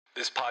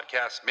This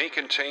podcast may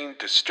contain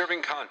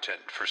disturbing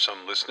content for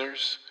some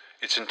listeners.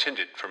 It's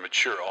intended for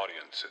mature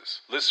audiences.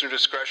 Listener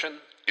discretion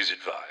is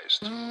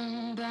advised.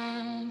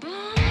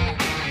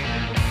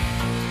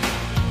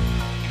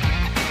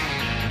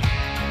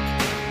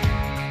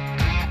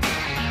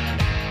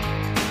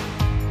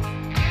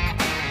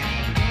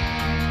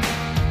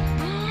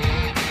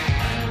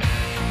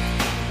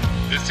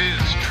 This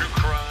is True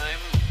Crime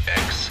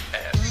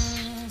XS.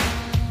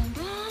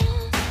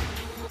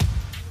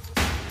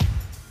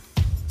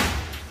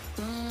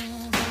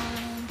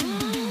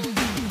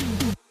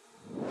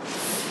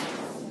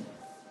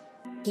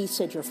 He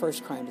said your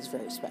first crime is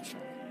very special,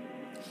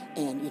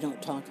 and you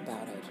don't talk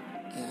about it,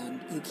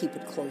 and you keep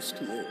it close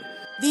to you.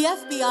 The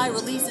FBI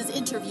releases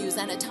interviews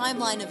and a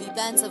timeline of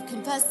events of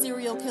confessed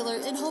serial killer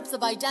in hopes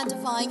of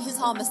identifying his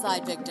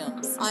homicide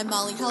victims. I'm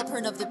Molly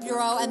Halpern of the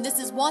Bureau, and this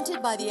is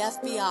Wanted by the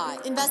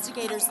FBI.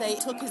 Investigators say he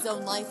took his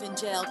own life in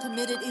jail,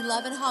 committed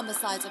 11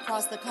 homicides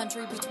across the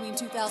country between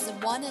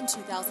 2001 and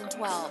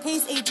 2012.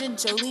 Case agent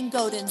Jolene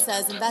Godin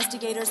says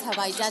investigators have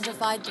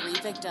identified 3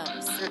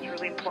 victims. It's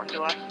really important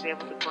to us to be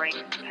able to bring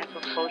some type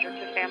of closure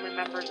to family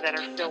members that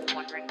are still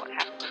wondering what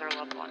happened to their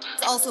loved ones.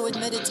 He's also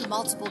admitted to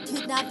multiple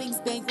kidnappings,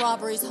 bank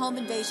robberies, home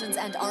invasions,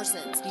 and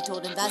arsons. He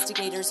told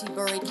investigators he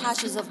buried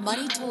caches of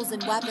money, tools,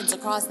 and weapons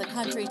across the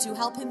country to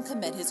help him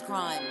commit his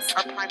crimes.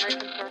 Our primary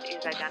concern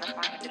is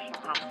identifying additional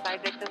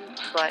homicide victims,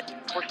 but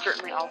we're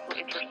certainly also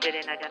interested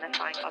in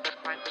identifying other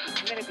crimes that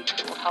he committed because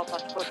it will help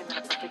us put him in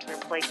a particular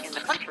place in the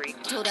country.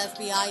 He told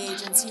FBI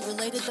agents he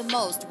related the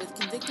most with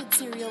convicted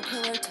serial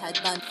killer Ted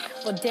Bundy.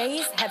 Well,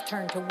 days have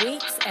turned to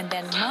weeks and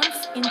then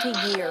months into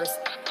years.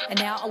 And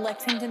now a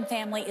Lexington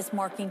family is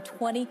marking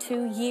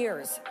 22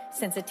 years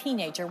since a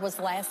teenager was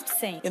last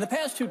seen. In the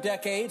past 2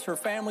 decades, her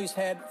family's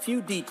had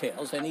few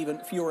details and even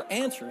fewer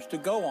answers to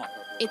go on.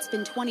 It's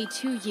been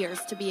 22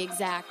 years to be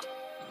exact.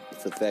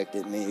 It's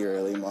affected me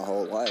really my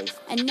whole life.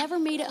 And never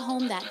made it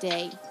home that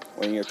day.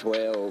 When you're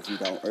 12, you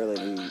don't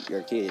really need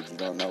your kids. You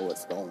don't know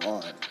what's going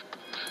on.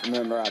 I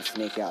remember I'd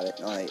sneak out at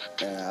night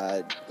and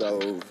I'd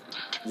go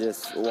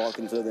just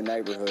walking through the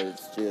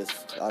neighborhoods.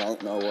 I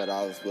don't know what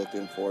I was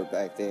looking for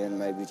back then.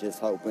 Maybe just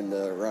hoping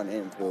to run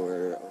into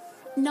her.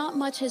 Not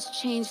much has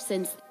changed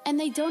since, and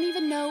they don't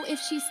even know if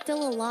she's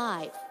still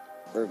alive.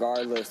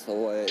 Regardless of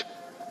what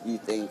you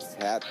think's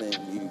happened,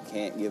 you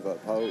can't give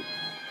up hope.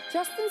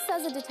 Justin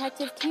says a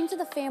detective came to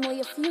the family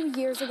a few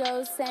years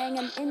ago saying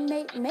an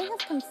inmate may have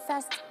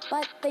confessed,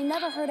 but they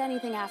never heard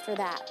anything after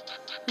that.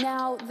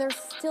 Now they're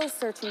still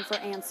searching for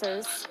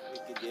answers.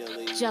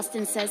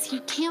 Justin says he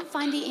can't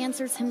find the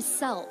answers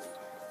himself,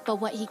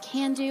 but what he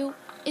can do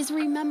is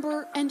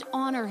remember and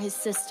honor his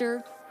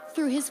sister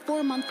through his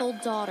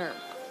 4-month-old daughter.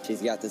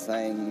 She's got the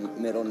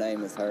same middle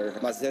name as her.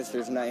 My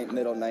sister's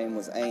middle name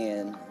was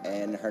Ann,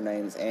 and her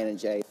name's Anna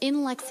J.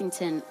 In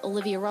Lexington,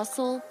 Olivia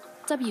Russell,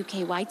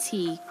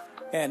 WKYT.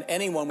 And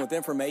anyone with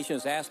information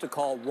is asked to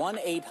call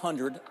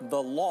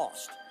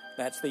 1-800-THE-LOST.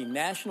 That's the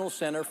National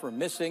Center for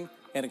Missing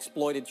and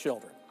Exploited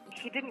Children.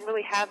 He didn't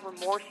really have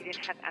remorse. He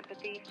didn't have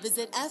empathy.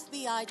 Visit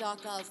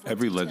FBI.gov.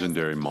 Every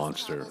legendary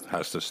monster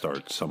has to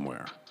start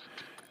somewhere.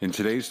 In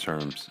today's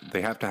terms,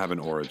 they have to have an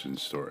origin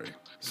story.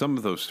 Some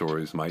of those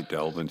stories might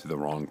delve into the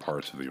wrong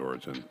parts of the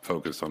origin,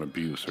 focus on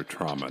abuse or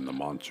trauma in the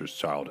monster's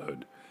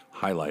childhood,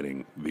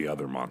 highlighting the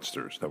other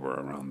monsters that were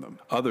around them.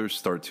 Others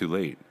start too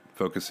late,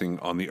 focusing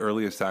on the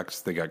earliest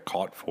acts they got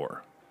caught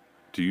for.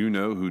 Do you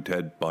know who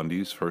Ted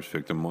Bundy's first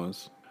victim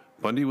was?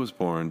 Bundy was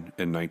born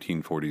in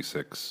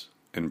 1946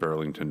 in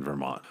Burlington,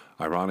 Vermont.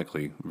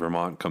 Ironically,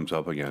 Vermont comes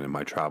up again in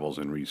my travels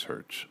and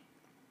research.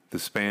 The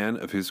span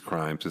of his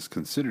crimes is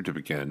considered to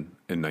begin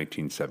in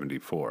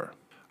 1974.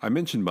 I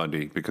mention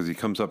Bundy because he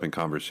comes up in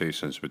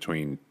conversations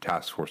between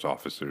task force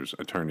officers,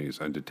 attorneys,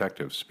 and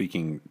detectives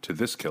speaking to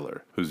this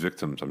killer, whose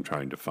victims I'm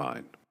trying to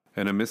find.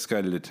 In a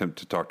misguided attempt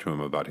to talk to him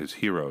about his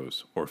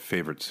heroes or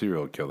favorite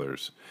serial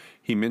killers,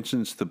 he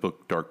mentions the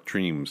book Dark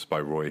Dreams by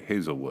Roy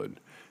Hazelwood,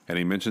 and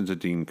he mentions a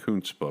Dean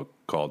Koontz book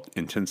called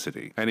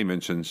Intensity, and he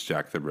mentions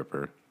Jack the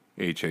Ripper,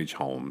 H.H.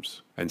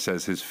 Holmes, and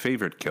says his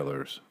favorite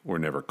killers were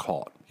never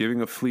caught,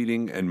 giving a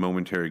fleeting and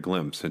momentary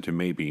glimpse into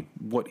maybe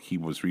what he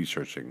was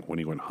researching when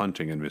he went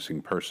hunting in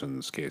missing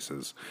persons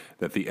cases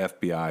that the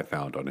FBI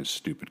found on his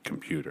stupid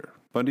computer.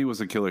 Bundy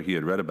was a killer he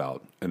had read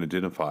about and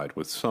identified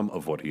with some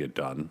of what he had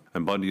done,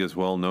 and Bundy is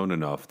well known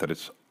enough that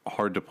it's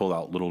hard to pull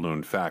out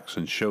little-known facts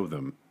and show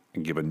them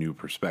and give a new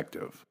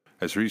perspective.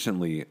 As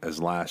recently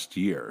as last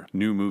year,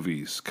 new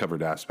movies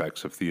covered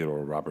aspects of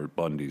Theodore Robert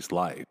Bundy's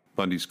life.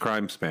 Bundy's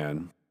crime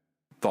span,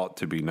 thought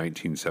to be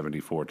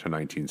 1974 to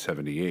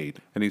 1978,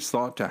 and he's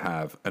thought to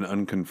have an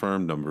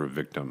unconfirmed number of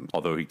victims,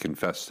 although he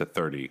confessed to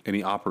 30, and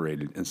he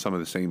operated in some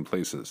of the same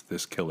places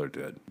this killer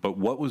did. But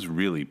what was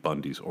really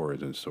Bundy's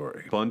origin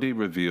story? Bundy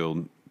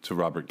revealed to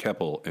Robert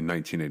Keppel in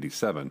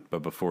 1987,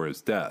 but before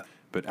his death,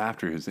 but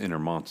after his inner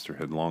monster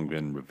had long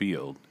been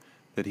revealed,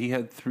 that he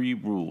had 3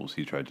 rules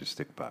he tried to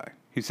stick by.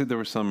 He said there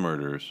were some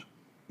murders,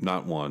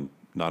 not 1,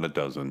 not a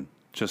dozen,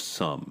 just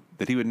some,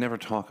 that he would never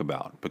talk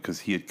about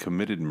because he had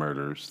committed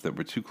murders that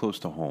were too close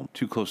to home,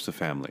 too close to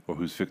family, or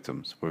whose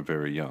victims were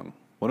very young.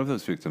 One of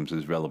those victims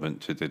is relevant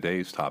to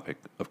today's topic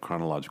of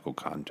chronological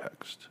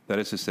context. That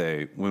is to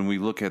say, when we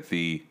look at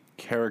the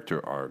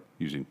character arc,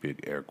 using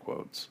big air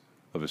quotes,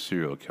 of a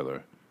serial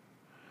killer,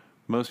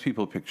 most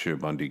people picture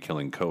Bundy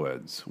killing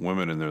co-eds,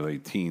 women in their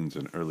late teens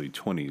and early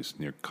 20s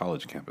near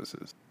college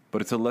campuses.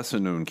 But it's a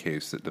lesser-known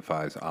case that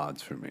defies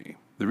odds for me.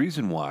 The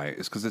reason why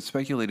is because it's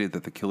speculated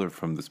that the killer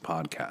from this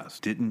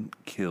podcast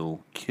didn't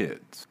kill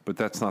kids. But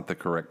that's not the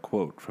correct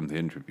quote from the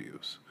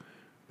interviews.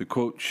 The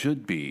quote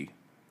should be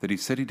that he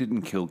said he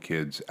didn't kill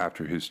kids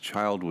after his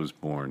child was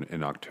born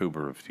in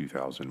October of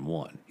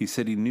 2001. He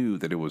said he knew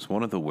that it was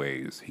one of the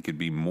ways he could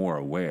be more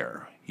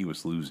aware he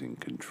was losing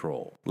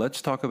control.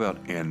 Let's talk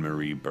about Anne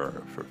Marie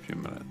Burr for a few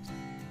minutes.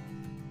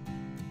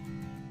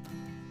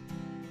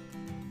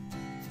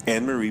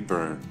 Anne Marie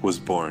Burr was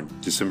born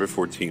December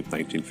 14,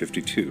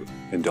 1952,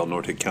 in Del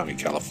Norte County,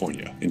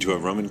 California, into a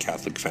Roman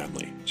Catholic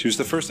family. She was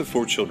the first of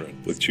 4 children,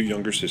 with 2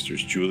 younger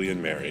sisters, Julie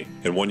and Mary,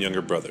 and 1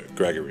 younger brother,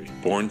 Gregory,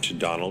 born to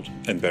Donald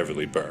and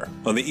Beverly Burr.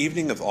 On the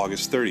evening of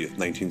August 30th,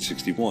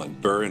 1961,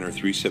 Burr and her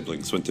 3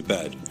 siblings went to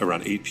bed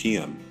around 8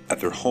 p.m. at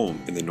their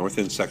home in the North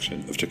End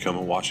section of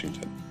Tacoma,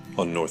 Washington,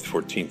 on North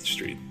 14th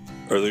Street.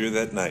 Earlier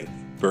that night,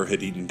 Burr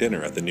had eaten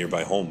dinner at the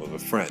nearby home of a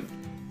friend.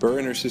 Burr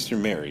and her sister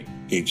Mary,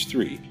 age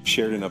 3,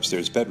 shared an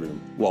upstairs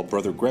bedroom, while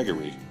brother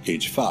Gregory,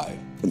 age 5,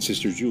 and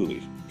sister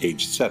Julie,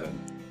 age 7,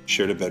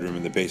 shared a bedroom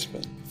in the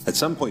basement. At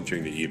some point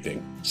during the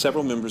evening,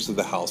 several members of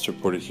the house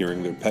reported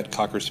hearing their pet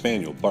Cocker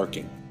Spaniel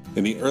barking.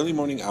 In the early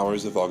morning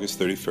hours of August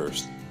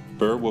 31st,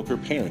 Burr woke her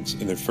parents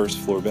in their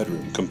first-floor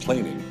bedroom,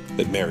 complaining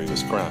that Mary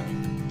was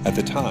crying. At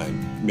the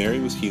time, Mary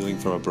was healing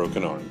from a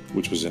broken arm,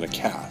 which was in a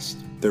cast.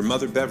 Their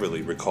mother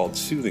Beverly recalled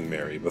soothing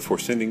Mary before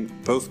sending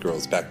both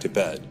girls back to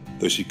bed,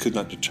 though she could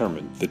not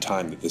determine the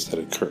time that this had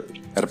occurred.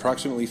 At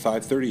approximately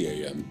 5:30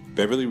 a.m.,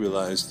 Beverly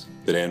realized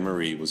that Anne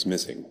Marie was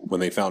missing when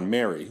they found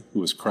Mary,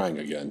 who was crying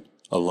again,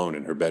 alone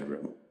in her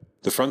bedroom.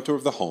 The front door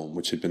of the home,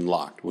 which had been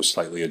locked, was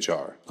slightly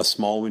ajar. A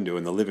small window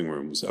in the living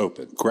room was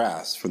open.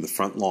 Grass from the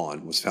front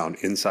lawn was found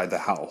inside the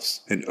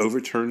house. An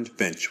overturned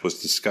bench was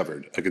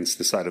discovered against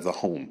the side of the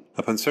home.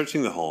 Upon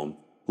searching the home,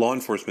 law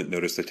enforcement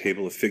noticed a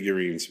table of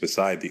figurines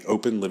beside the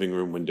open living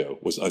room window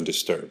was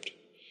undisturbed,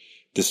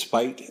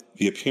 despite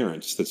the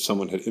appearance that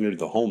someone had entered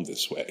the home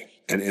this way.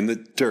 And in the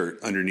dirt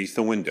underneath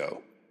the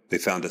window, they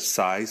found a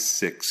size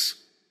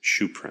 6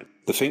 shoe print.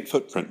 The faint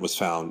footprint was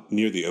found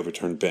near the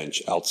overturned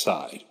bench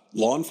outside.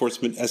 Law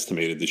enforcement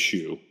estimated the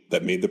shoe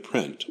that made the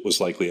print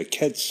was likely a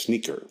kid's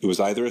sneaker. It was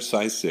either a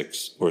size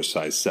 6 or a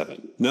size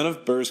 7. None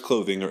of Burr's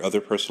clothing or other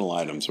personal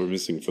items were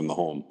missing from the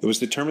home. It was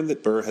determined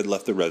that Burr had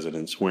left the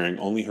residence wearing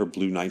only her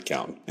blue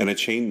nightgown and a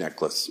chain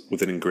necklace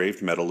with an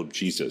engraved medal of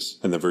Jesus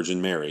and the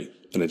Virgin Mary,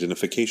 an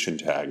identification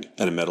tag,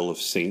 and a medal of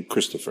St.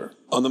 Christopher.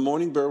 On the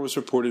morning Burr was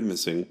reported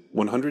missing,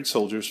 100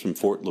 soldiers from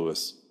Fort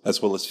Lewis,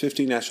 as well as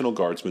 50 National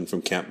Guardsmen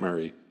from Camp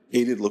Murray,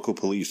 aided local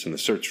police in the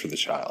search for the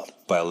child.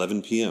 By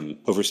 11 p.m.,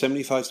 over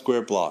 75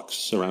 square blocks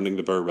surrounding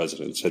the Burr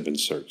residence had been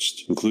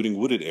searched, including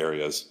wooded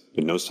areas,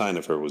 but no sign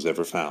of her was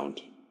ever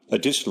found.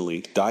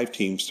 Additionally, dive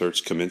teams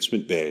searched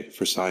Commencement Bay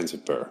for signs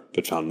of Burr,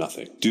 but found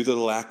nothing. Due to the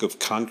lack of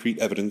concrete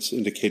evidence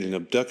indicating an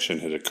abduction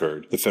had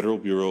occurred, the Federal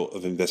Bureau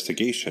of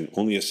Investigation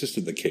only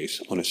assisted the case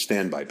on a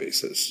standby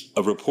basis.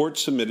 A report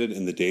submitted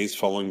in the days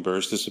following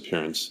Burr's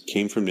disappearance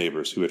came from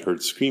neighbors who had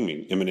heard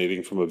screaming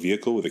emanating from a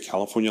vehicle with a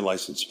California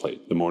license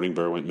plate the morning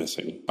Burr went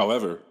missing.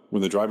 However,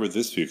 when the driver of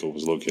this vehicle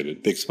was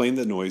located, they explained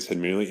the noise had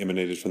merely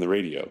emanated from the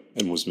radio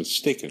and was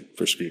mistaken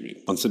for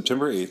screaming. On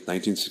September 8,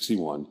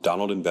 1961,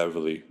 Donald and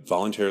Beverly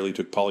voluntarily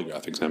took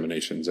polygraph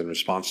examinations in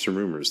response to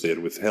rumors they had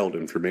withheld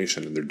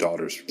information in their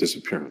daughter's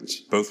disappearance.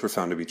 Both were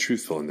found to be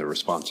truthful in their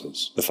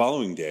responses. The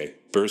following day,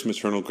 Burr's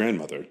maternal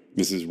grandmother,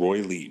 Mrs.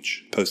 Roy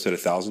Leach, posted a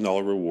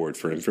 $1,000 reward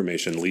for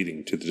information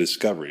leading to the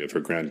discovery of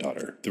her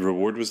granddaughter. The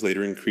reward was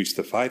later increased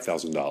to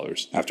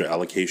 $5,000 after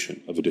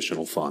allocation of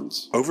additional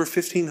funds. Over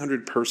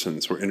 1,500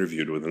 persons were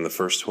interviewed within the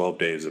first 12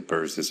 days of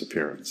Burr's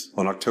disappearance.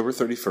 On October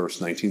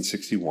 31st,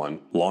 1961,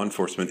 law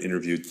enforcement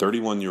interviewed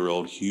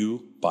 31-year-old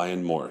Hugh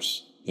Byron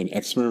Morse, an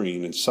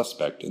ex-Marine and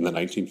suspect in the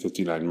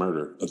 1959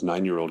 murder of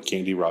 9-year-old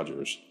Candy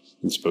Rogers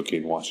in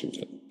Spokane,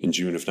 Washington. In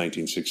June of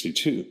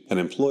 1962, an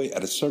employee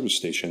at a service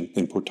station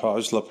in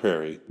Portage la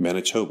Prairie,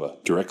 Manitoba,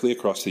 directly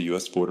across the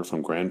U.S. border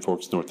from Grand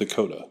Forks, North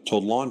Dakota,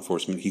 told law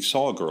enforcement he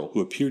saw a girl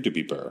who appeared to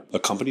be Burr,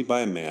 accompanied by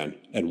a man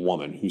and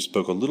woman who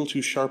spoke a little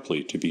too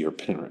sharply to be her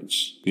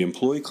parents. The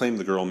employee claimed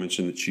the girl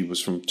mentioned that she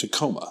was from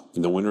Tacoma.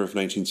 In the winter of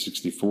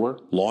 1964,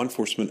 law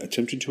enforcement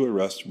attempted to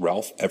arrest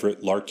Ralph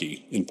Everett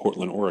Larkey in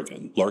Portland,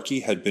 Oregon.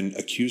 Larkey had been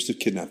accused of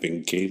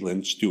kidnapping Gay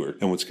Lynn Stewart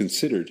and was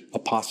considered a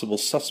possible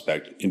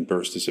suspect in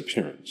Burr's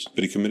disappearance,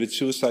 but he committed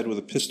suicide with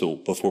a pistol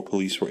before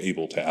police were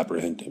able to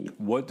apprehend him.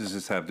 What does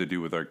this have to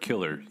do with our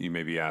killer, you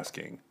may be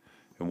asking?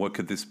 And what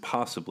could this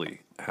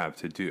possibly have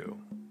to do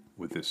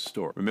with this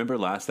story? Remember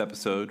last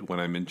episode when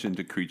I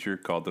mentioned a creature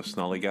called the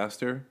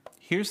Snollygaster?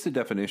 Here's the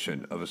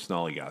definition of a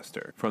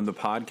Snollygaster from the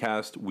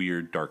podcast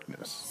Weird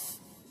Darkness.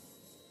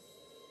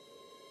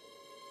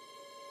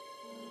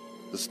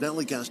 the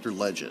Snallygaster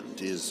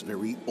legend is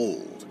very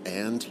old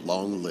and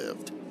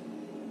long-lived.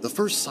 The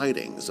first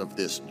sightings of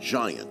this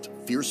giant,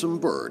 fearsome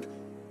bird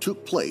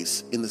took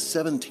place in the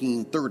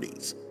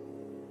 1730s.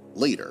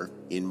 Later,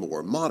 in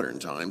more modern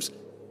times,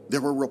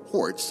 there were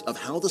reports of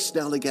how the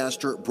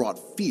Snallygaster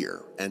brought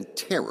fear and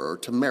terror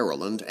to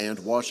Maryland and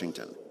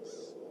Washington.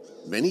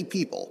 Many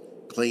people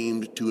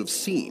claimed to have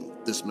seen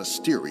this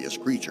mysterious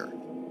creature.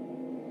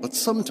 But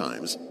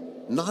sometimes,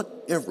 not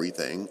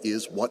everything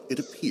is what it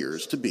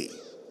appears to be,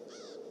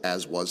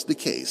 as was the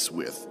case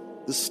with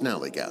the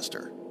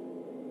Snallygaster.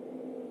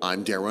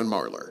 I'm Darren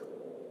Marlar,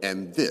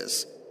 and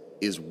this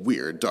is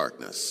Weird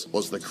Darkness.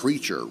 Was the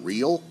creature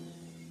real?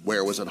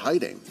 Where was it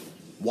hiding?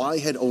 Why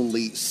had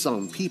only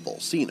some people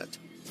seen it?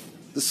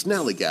 The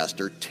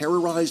Snallygaster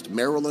terrorized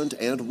Maryland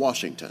and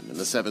Washington in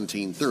the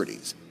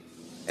 1730s,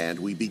 and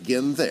we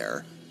begin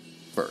there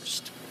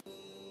first.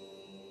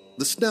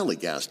 The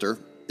Snallygaster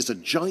is a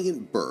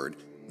giant bird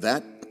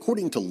that,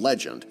 according to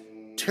legend,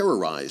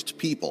 terrorized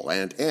people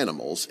and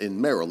animals in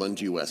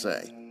Maryland,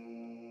 USA.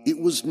 It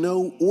was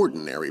no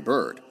ordinary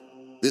bird.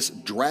 This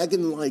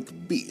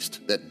dragon-like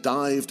beast that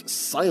dived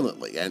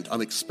silently and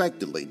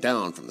unexpectedly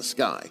down from the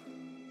sky.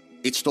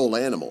 It stole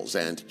animals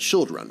and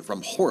children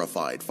from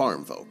horrified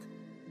farm folk.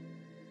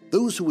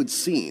 Those who had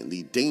seen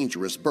the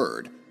dangerous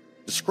bird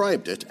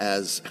described it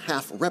as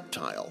half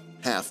reptile,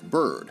 half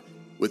bird,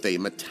 with a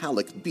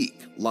metallic beak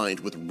lined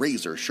with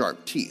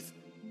razor-sharp teeth,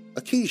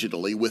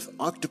 occasionally with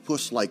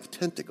octopus-like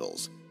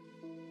tentacles.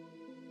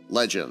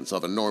 Legends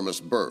of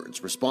enormous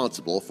birds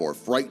responsible for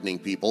frightening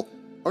people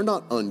are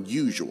not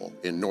unusual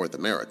in North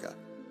America.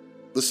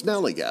 The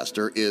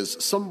Snallygaster is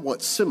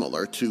somewhat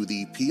similar to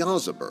the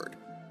Piazza bird.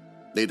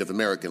 Native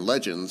American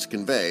legends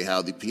convey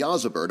how the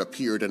Piazza bird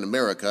appeared in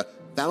America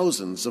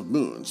thousands of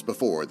moons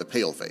before the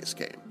paleface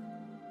came.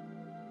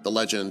 The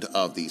legend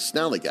of the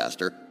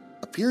Snallygaster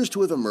appears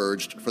to have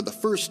emerged for the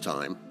first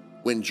time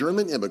when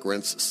German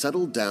immigrants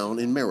settled down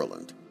in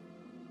Maryland.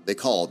 They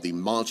called the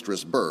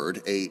monstrous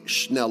bird a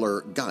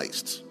Schneller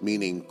Geist,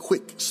 meaning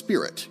quick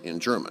spirit in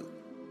German.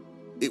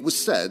 It was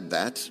said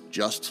that,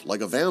 just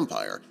like a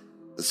vampire,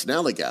 the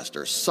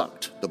Snallygaster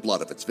sucked the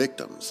blood of its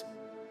victims.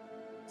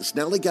 The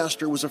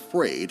Snallygaster was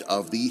afraid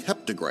of the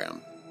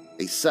heptagram,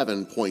 a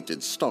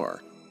 7-pointed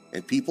star,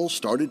 and people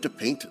started to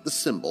paint the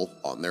symbol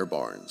on their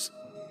barns.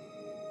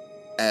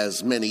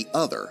 As many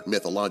other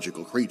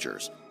mythological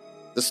creatures,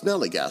 the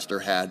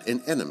Snallygaster had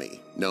an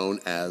enemy known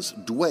as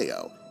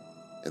Dwayyo,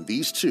 and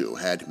these two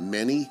had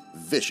many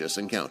vicious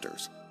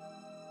encounters.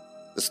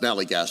 The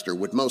Snallygaster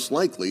would most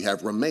likely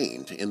have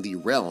remained in the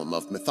realm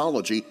of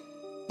mythology,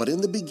 but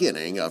in the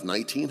beginning of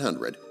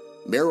 1900,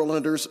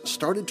 Marylanders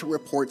started to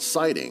report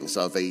sightings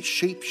of a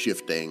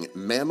shape-shifting,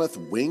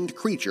 mammoth-winged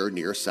creature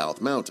near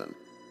South Mountain.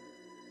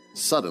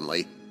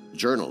 Suddenly,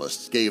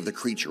 journalists gave the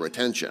creature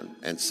attention,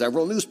 and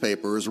several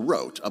newspapers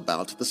wrote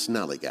about the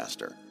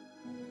Snallygaster.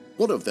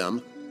 One of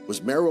them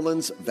was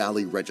Maryland's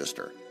Valley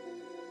Register.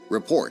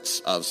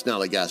 Reports of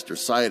Snallygaster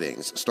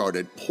sightings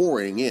started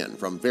pouring in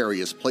from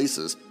various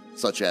places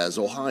such as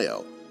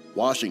Ohio,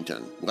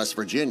 Washington, West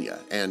Virginia,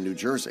 and New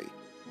Jersey.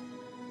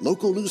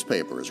 Local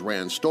newspapers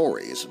ran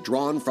stories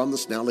drawn from the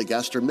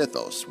Snallygaster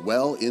mythos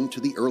well into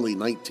the early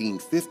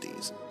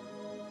 1950s.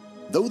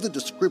 Though the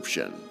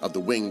description of the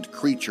winged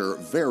creature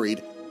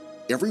varied,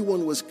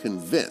 everyone was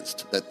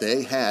convinced that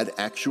they had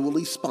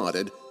actually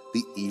spotted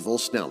the evil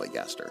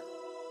Snallygaster.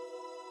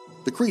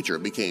 The creature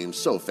became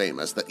so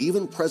famous that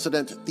even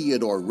President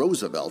Theodore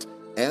Roosevelt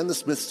and the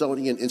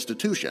Smithsonian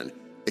Institution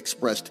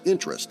expressed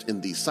interest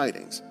in these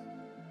sightings.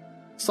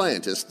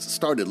 Scientists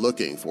started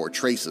looking for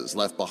traces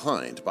left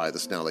behind by the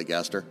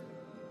Snallygaster.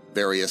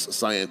 Various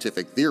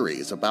scientific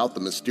theories about the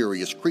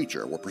mysterious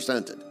creature were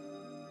presented.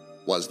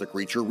 Was the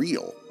creature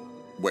real?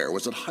 Where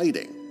was it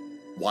hiding?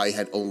 Why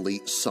had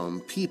only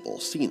some people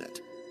seen it?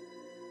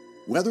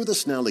 Whether the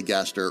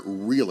Snallygaster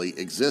really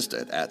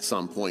existed at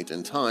some point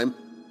in time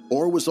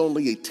or was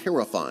only a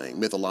terrifying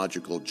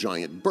mythological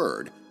giant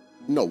bird,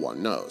 no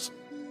one knows.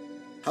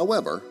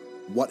 However,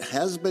 what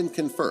has been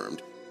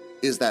confirmed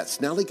is that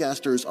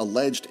Snallygaster's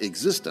alleged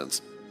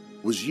existence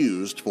was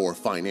used for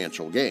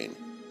financial gain.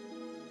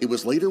 It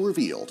was later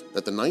revealed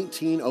that the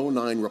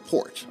 1909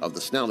 report of the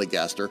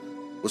Snallygaster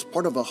was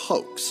part of a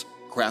hoax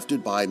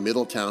crafted by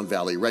Middletown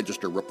Valley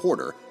Register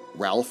reporter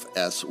Ralph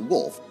S.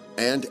 Wolfe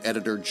and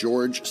editor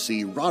George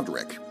C.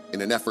 Roderick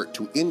in an effort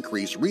to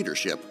increase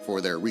readership for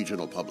their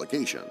regional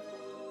publication.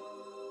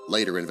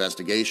 Later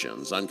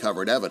investigations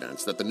uncovered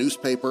evidence that the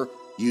newspaper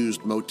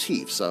used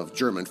motifs of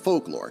German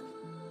folklore,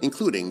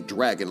 including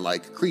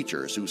dragon-like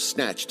creatures who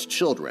snatched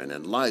children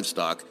and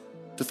livestock,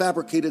 to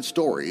fabricated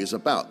stories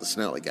about the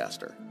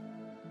Snallygaster.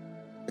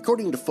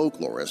 According to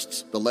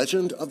folklorists, the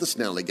legend of the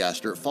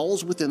Snallygaster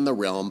falls within the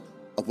realm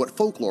of what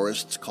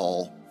folklorists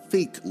call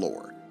fake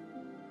lore.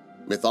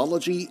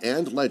 Mythology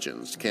and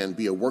legends can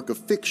be a work of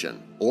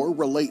fiction or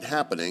relate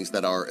happenings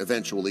that are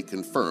eventually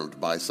confirmed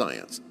by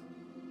science.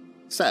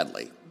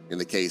 Sadly, in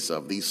the case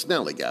of the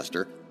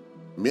Snallygaster,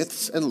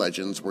 myths and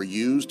legends were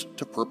used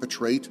to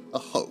perpetrate a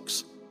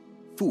hoax,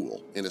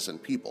 fool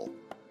innocent people,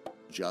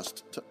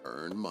 just to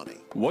earn money.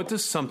 What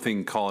does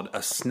something called a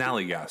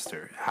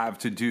snallygaster have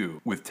to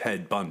do with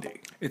Ted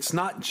Bundy? It's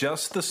not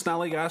just the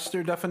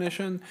snallygaster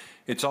definition,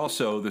 it's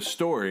also the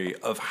story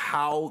of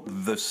how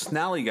the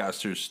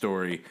snallygaster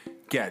story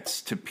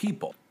gets to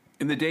people.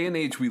 In the day and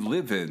age we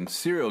live in,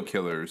 serial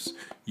killers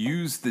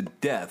use the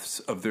deaths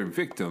of their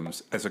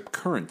victims as a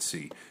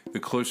currency the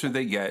closer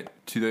they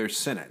get to their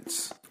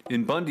sentence.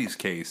 In Bundy's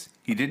case,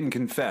 he didn't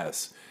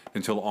confess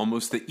until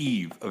almost the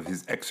eve of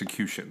his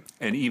execution.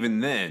 And even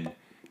then,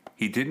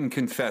 he didn't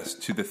confess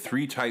to the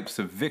 3 types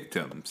of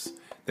victims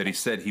that he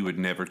said he would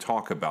never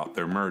talk about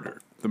their murder.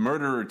 The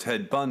murderer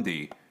Ted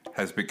Bundy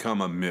has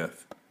become a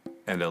myth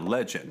and a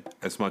legend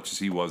as much as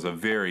he was a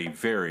very,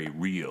 very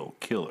real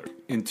killer.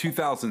 In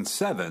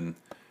 2007,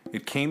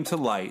 it came to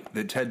light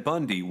that Ted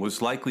Bundy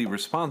was likely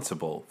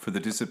responsible for the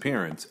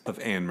disappearance of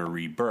Anne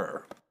Marie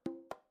Burr.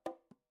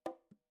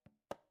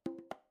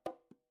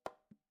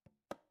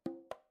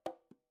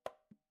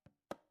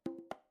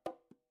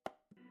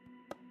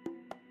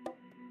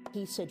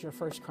 He said your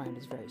first crime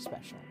is very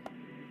special,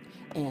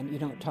 and you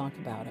don't talk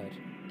about it,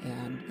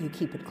 and you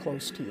keep it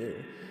close to you.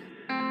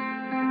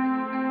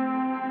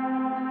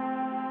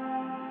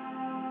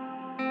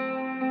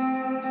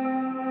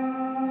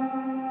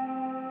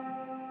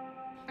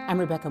 I'm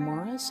Rebecca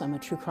Morris. I'm a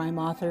true crime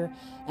author,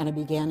 and I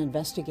began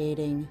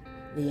investigating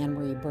the Anne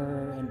Marie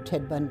Burr and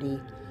Ted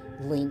Bundy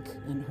link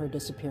and her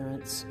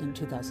disappearance in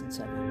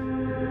 2007.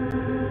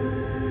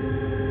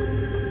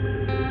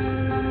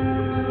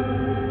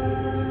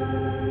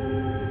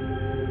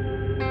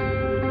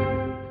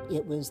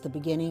 It was the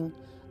beginning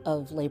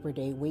of Labor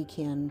Day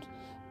weekend.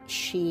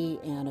 She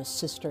and a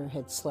sister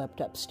had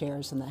slept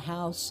upstairs in the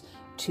house.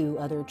 2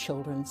 other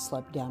children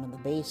slept down in the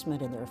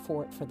basement in their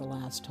fort for the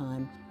last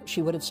time.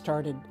 She would have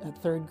started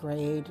 3rd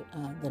grade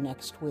the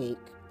next week.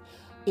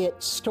 It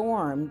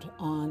stormed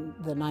on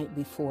the night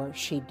before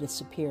she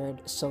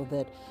disappeared, so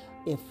that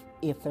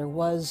if there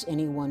was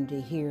anyone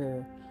to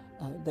hear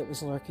that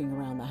was lurking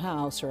around the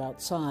house or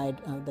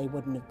outside, they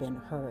wouldn't have been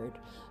heard.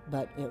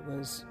 But it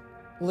was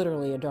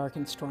literally a dark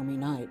and stormy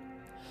night.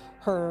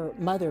 Her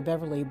mother,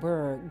 Beverly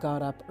Burr,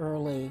 got up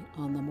early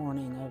on the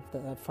morning of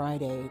the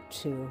Friday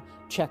to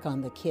check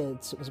on the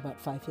kids. It was about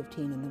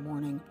 5:15 in the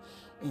morning,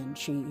 and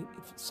she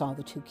saw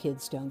the 2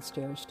 kids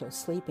downstairs still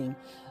sleeping,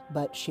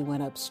 but she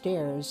went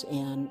upstairs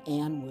and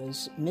Anne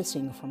was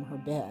missing from her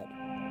bed.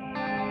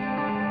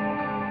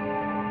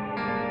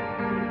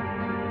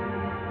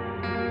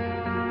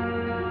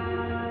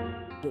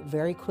 It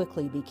very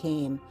quickly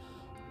became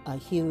a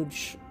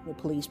huge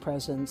police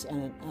presence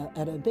and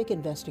a big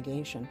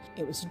investigation.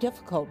 It was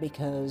difficult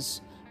because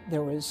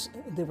there was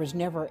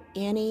never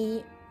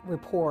any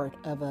report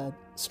of a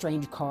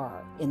strange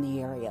car in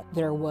the area.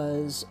 There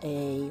was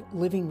a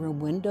living room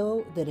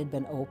window that had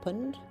been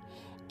opened,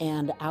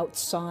 and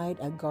outside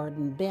a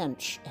garden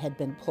bench had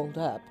been pulled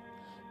up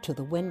to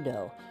the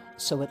window,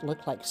 so it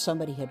looked like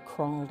somebody had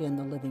crawled in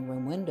the living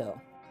room window.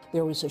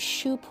 There was a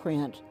shoe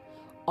print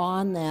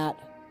on that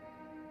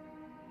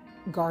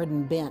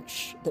garden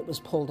bench that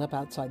was pulled up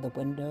outside the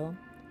window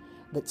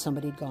that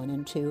somebody had gone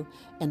into,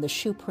 and the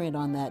shoe print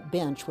on that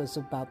bench was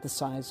about the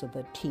size of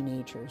a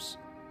teenager's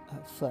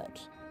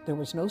foot. There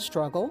was no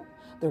struggle.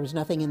 There was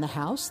nothing in the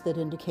house that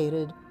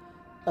indicated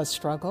a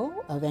struggle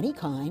of any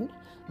kind.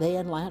 They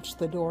had latched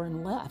the door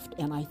and left,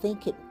 and I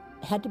think it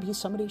had to be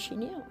somebody she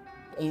knew.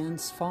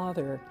 Anne's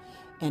father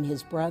and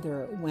his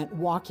brother went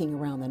walking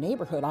around the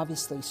neighborhood,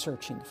 obviously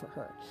searching for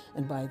her,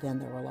 and by then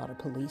there were a lot of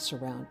police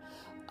around.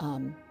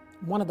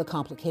 One of the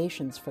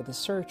complications for the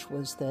search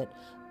was that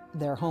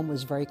their home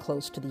was very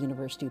close to the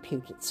University of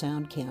Puget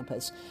Sound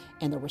campus,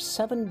 and there were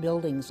 7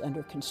 buildings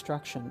under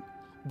construction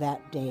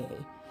that day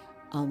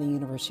on the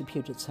University of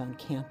Puget Sound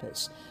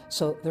campus.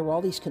 So there were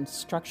all these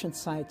construction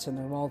sites and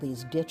there were all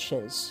these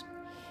ditches.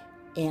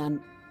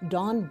 And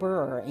Don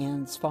Burr,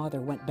 Anne's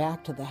father, went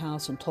back to the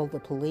house and told the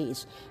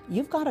police,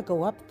 "You've got to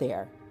go up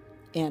there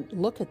and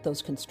look at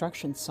those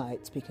construction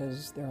sites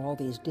because there are all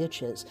these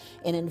ditches."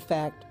 And in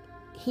fact,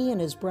 he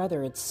and his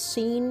brother had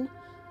seen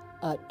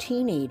a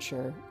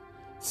teenager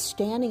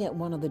standing at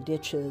one of the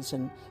ditches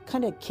and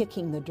kind of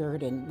kicking the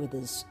dirt in with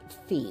his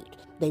feet.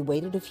 They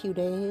waited a few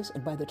days,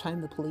 and by the time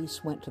the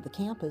police went to the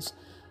campus,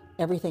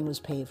 everything was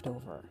paved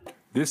over.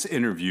 This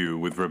interview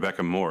with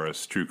Rebecca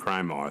Morris, true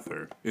crime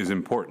author, is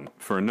important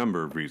for a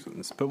number of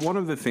reasons. But one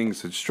of the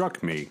things that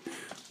struck me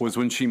was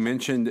when she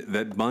mentioned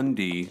that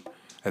Bundy,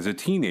 as a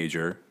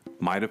teenager,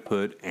 might have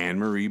put Anne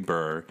Marie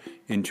Burr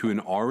into an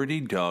already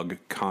dug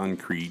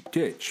concrete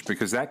ditch,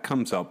 because that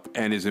comes up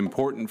and is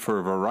important for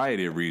a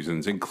variety of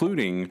reasons,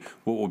 including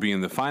what will be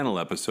in the final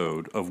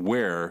episode of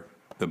where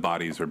the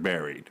bodies are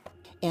buried.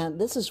 And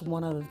this is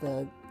one of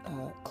the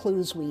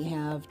clues we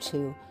have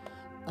to,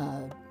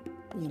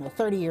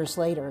 30 years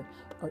later,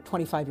 or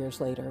 25 years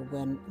later,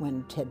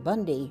 when Ted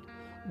Bundy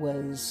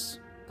was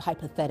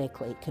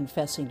hypothetically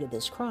confessing to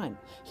this crime.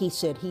 He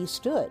said he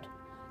stood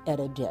at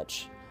a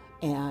ditch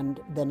and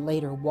then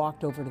later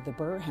walked over to the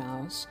Burr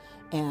house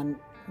and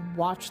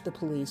watched the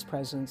police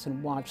presence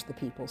and watched the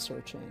people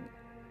searching.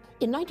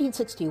 In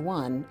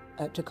 1961,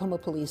 Tacoma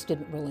police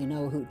didn't really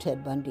know who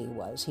Ted Bundy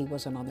was. He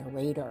wasn't on their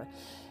radar.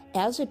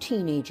 As a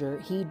teenager,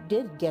 he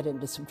did get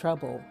into some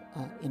trouble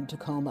in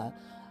Tacoma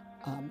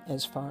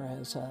as far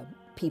as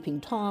peeping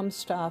Tom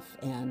stuff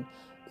and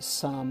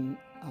some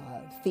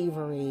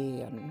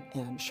thievery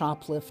and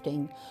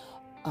shoplifting.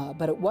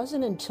 But it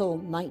wasn't until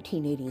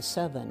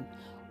 1987,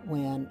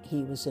 when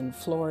he was in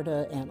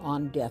Florida and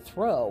on death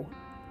row,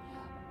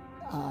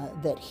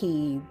 that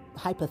he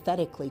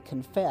hypothetically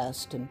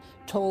confessed and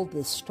told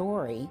this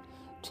story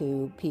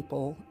to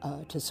people,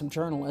 to some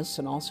journalists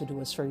and also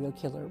to a serial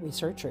killer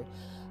researcher.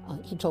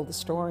 He told the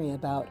story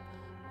about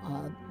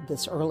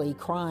this early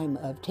crime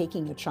of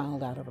taking a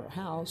child out of her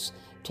house,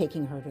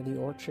 taking her to the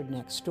orchard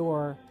next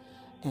door,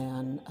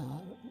 and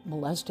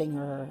molesting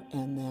her,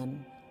 and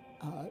then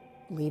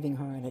leaving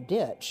her in a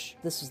ditch.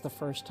 This is the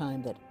first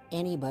time that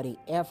anybody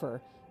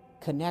ever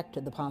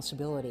connected the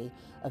possibility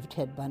of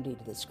Ted Bundy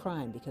to this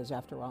crime, because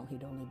after all,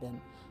 he'd only been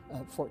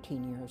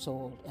 14 years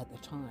old at the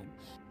time.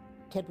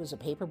 Ted was a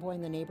paperboy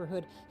in the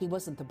neighborhood. He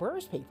wasn't the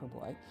Burrs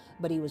paperboy,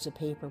 but he was a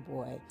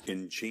paperboy.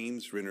 In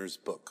James Renner's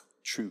book,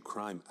 True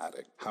Crime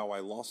Addict, How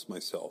I Lost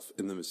Myself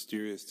in the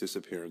Mysterious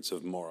Disappearance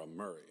of Maura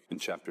Murray, in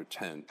Chapter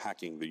 10,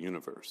 Hacking the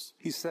Universe,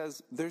 he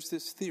says, there's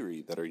this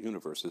theory that our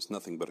universe is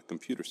nothing but a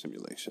computer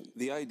simulation.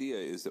 The idea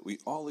is that we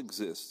all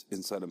exist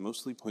inside a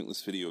mostly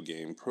pointless video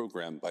game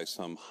programmed by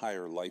some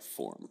higher life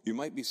form. You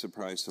might be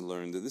surprised to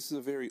learn that this is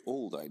a very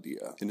old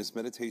idea. In his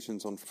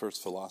Meditations on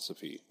First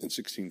Philosophy, in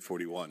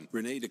 1641,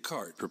 René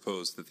Descartes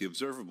proposed that the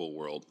observable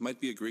world might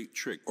be a great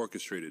trick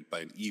orchestrated by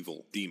an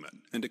evil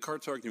demon. And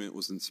Descartes' argument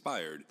was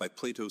inspired by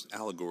Plato's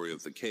allegory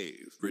of the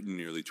cave, written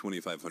nearly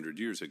 2,500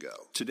 years ago.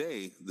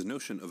 Today, the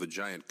notion of a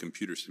giant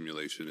computer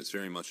simulation is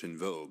very much in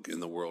vogue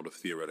in the world of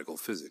theoretical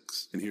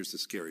physics. And here's the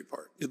scary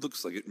part. It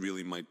looks like it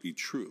really might be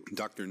true.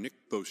 Dr. Nick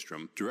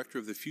Bostrom, director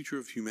of the Future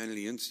of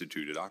Humanity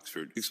Institute at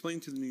Oxford,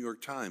 explained to the New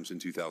York Times in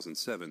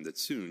 2007 that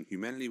soon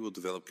humanity will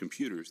develop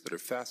computers that are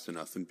fast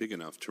enough and big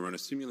enough to run a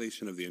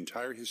simulation of the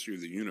entire history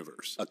of the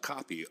universe, a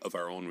copy of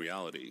our own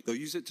reality. They'll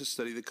use it to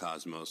study the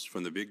cosmos,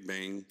 from the Big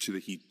Bang to the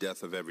heat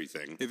death of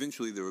everything.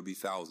 Eventually, there will be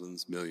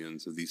thousands,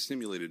 millions of these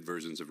simulated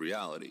versions of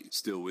reality.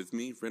 Still with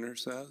me, Renner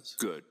says?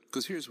 Good,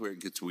 because here's where it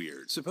gets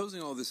weird.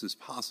 Supposing all this is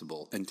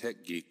possible, and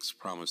tech geeks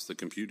promise the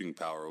computing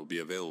power will be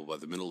available by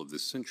the middle of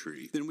this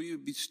century, then we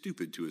would be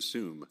stupid to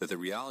assume that the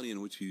reality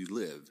in which we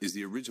live is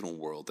the original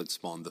world that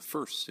spawned the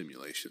first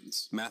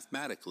simulations.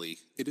 Mathematically,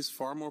 it is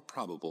far more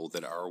probable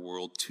that our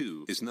world,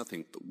 too, is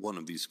nothing but one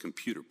of these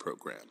computer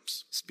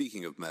programs.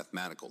 Speaking of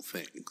mathematical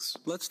things,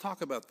 let's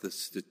talk about the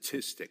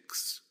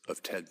statistics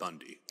of Ted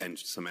Bundy and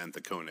Samantha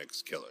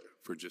Koenig's killer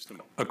for just a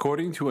moment.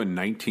 According to a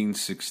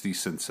 1960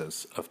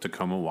 census of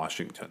Tacoma,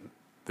 Washington,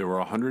 there were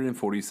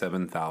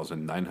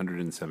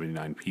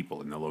 147,979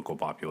 people in the local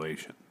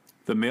population.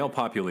 The male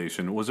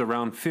population was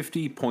around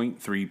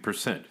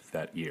 50.3%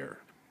 that year.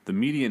 The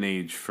median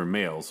age for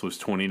males was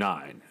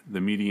 29.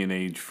 The median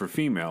age for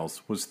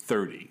females was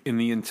 30. In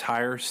the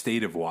entire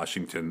state of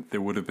Washington,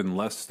 there would have been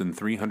less than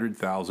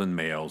 300,000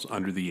 males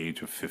under the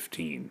age of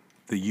 15.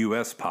 The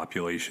U.S.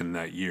 population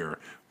that year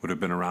would have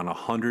been around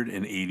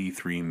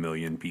 183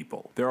 million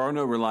people. There are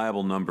no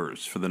reliable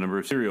numbers for the number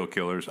of serial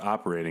killers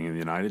operating in the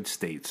United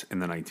States in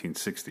the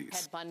 1960s.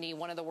 Ted Bundy,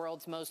 one of the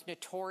world's most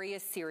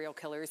notorious serial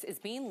killers, is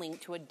being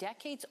linked to a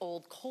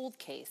decades-old cold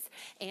case.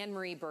 Anne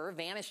Marie Burr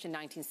vanished in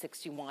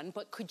 1961,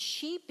 but could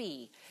she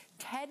be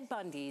Ted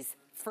Bundy's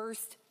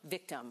first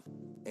victim?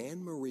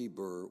 Anne Marie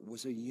Burr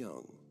was a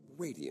young,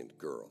 radiant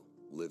girl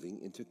living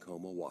in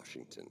Tacoma,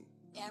 Washington.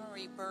 Anne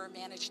Marie Burr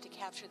managed to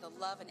capture the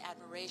love and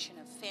admiration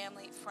of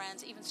family,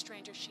 friends, even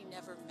strangers she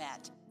never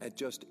met. At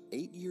just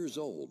 8 years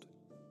old,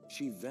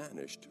 she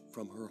vanished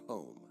from her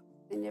home.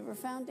 They never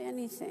found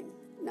anything.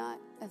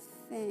 Not a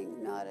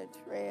thing, not a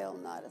trail,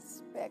 not a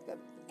speck of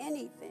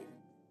anything.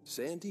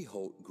 Sandy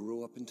Holt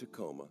grew up in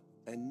Tacoma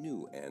and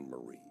knew Anne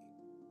Marie,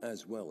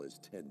 as well as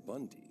Ted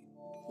Bundy.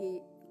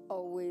 He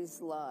always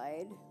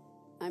lied.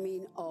 I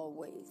mean,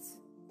 always.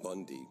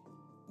 Bundy,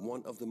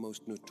 one of the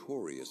most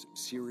notorious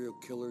serial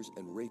killers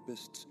and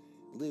rapists,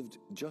 lived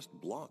just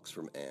blocks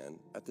from Anne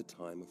at the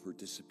time of her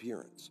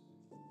disappearance.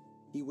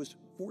 He was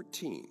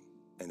 14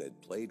 and had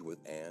played with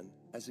Anne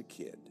as a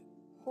kid.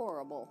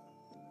 Horrible.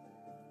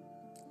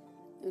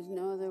 There's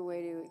no other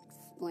way to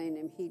explain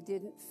him. He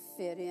didn't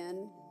fit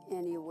in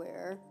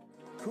anywhere.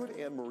 Could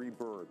Anne Marie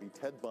Burr be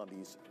Ted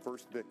Bundy's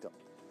first victim?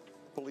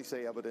 Police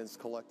say evidence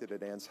collected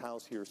at Anne's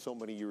house here so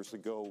many years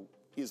ago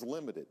is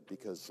limited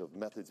because of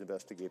methods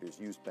investigators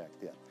used back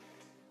then.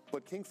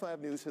 But King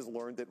 5 News has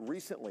learned that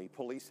recently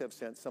police have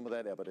sent some of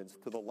that evidence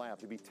to the lab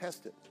to be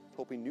tested,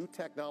 hoping new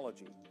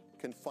technology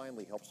can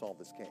finally help solve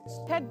this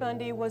case. Ted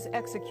Bundy was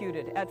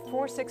executed at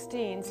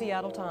 4:16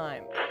 Seattle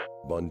time.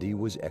 Bundy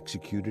was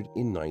executed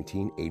in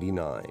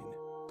 1989.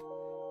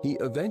 He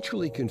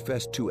eventually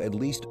confessed to at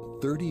least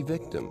 30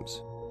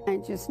 victims. I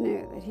just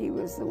knew that he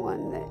was the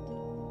one that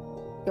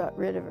got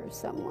rid of her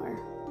somewhere.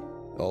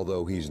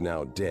 Although he's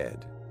now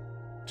dead,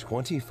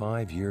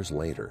 25 years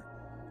later,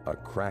 a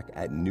crack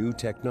at new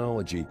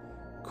technology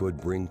could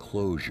bring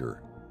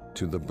closure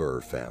to the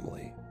Burr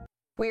family.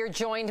 We are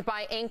joined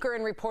by anchor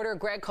and reporter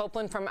Greg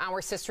Copeland from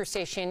our sister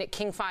station,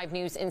 King 5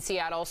 News in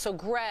Seattle. So,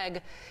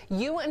 Greg,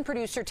 you and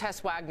producer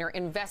Tess Wagner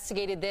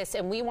investigated this,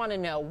 and we want to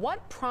know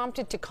what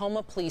prompted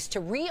Tacoma police to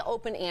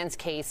reopen Ann's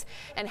case,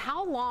 and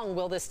how long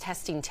will this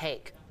testing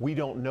take? We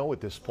don't know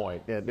at this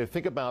point. And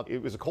think about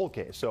it was a cold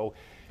case. So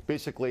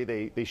basically,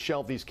 they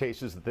shelve these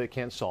cases that they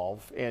can't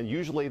solve, and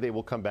usually they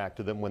will come back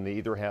to them when they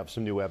either have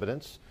some new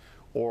evidence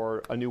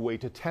or a new way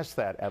to test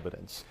that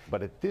evidence.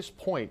 But at this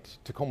point,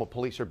 Tacoma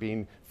police are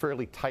being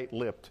fairly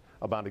tight-lipped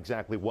about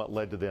exactly what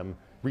led to them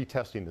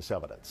retesting this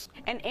evidence.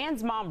 And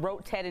Ann's mom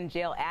wrote Ted in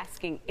jail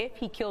asking if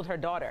he killed her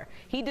daughter.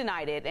 He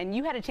denied it, and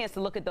you had a chance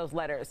to look at those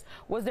letters.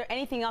 Was there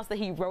anything else that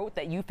he wrote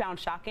that you found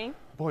shocking?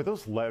 Boy,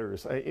 those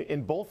letters,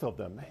 in both of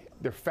them,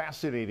 they're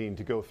fascinating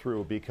to go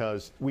through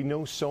because we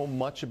know so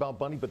much about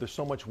Bundy, but there's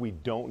so much we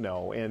don't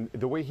know. And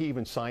the way he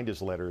even signed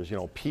his letters,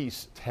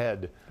 peace,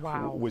 Ted,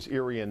 was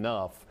eerie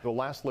enough. The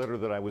last letter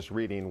that I was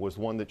reading was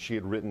one that she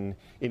had written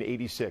in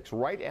 '86,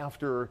 right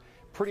after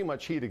pretty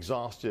much he had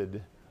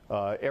exhausted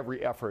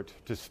every effort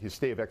to his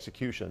stay of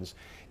executions,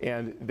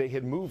 and they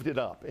had moved it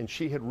up, and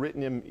she had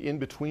written him in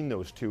between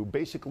those two,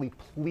 basically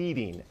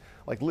pleading,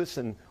 like,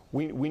 listen,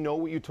 we know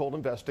what you told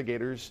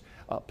investigators,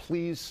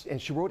 please,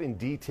 and she wrote in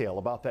detail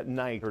about that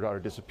night her daughter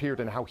disappeared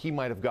and how he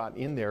might have gotten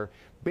in there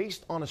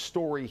based on a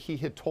story he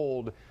had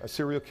told a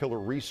serial killer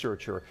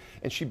researcher,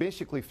 and she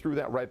basically threw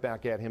that right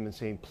back at him and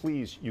saying,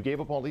 please, you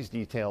gave up all these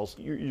details,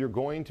 you're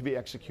going to be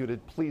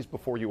executed, please,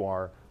 before you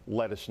are,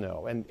 let us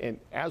know. And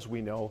as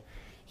we know,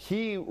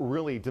 he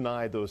really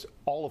denied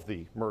all of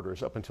the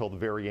murders up until the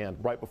very end,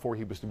 right before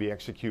he was to be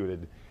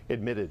executed,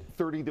 admitted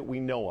 30 that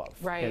we know of.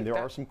 Right. And there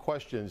are some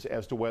questions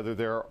as to whether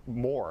there are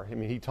more. I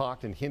mean, he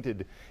talked and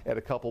hinted at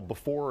a couple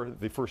before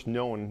the first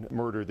known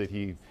murder that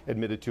he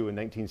admitted to in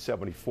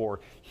 1974,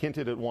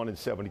 hinted at one in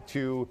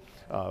 72,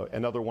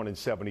 another one in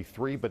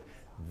 73, but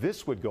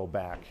this would go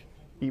back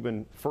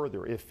even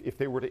further if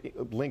they were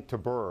to link to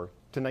Burr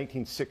to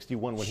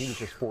 1961 when he was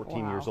just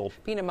 14 years old.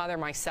 Being a mother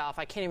myself,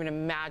 I can't even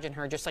imagine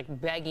her just like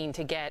begging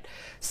to get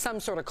some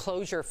sort of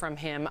closure from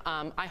him.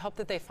 I hope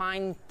that they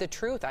find the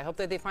truth. I hope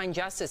that they find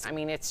justice. I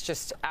mean, it's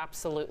just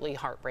absolutely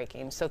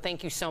heartbreaking. So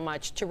thank you so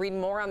much. To read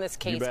more on this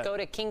case, go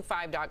to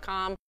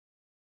king5.com.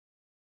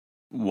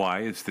 Why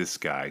is this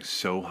guy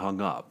so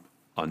hung up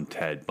on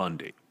Ted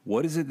Bundy?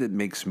 What is it that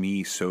makes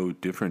me so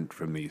different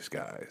from these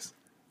guys?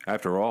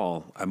 After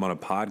all, I'm on a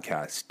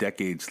podcast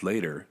decades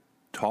later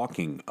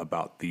talking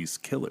about these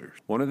killers.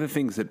 One of the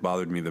things that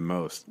bothered me the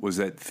most was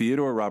that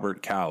Theodore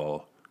Robert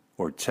Cowell,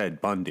 or Ted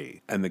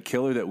Bundy, and the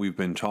killer that we've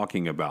been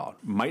talking about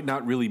might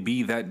not really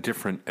be that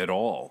different at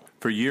all.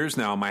 For years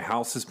now, my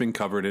house has been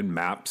covered in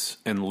maps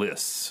and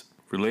lists.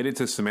 Related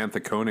to Samantha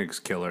Koenig's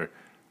killer,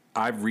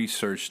 I've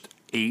researched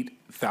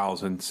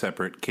 8,000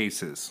 separate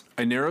cases.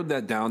 I narrowed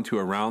that down to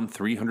around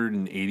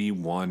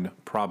 381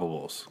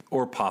 probables,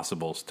 or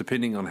possibles,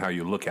 depending on how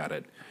you look at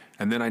it.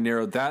 And then I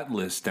narrowed that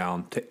list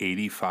down to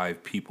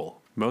 85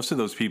 people. Most of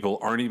those people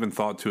aren't even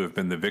thought to have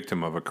been the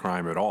victim of a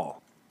crime at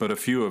all, but a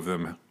few of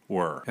them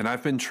were. And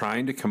I've been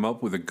trying to come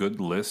up with a good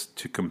list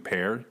to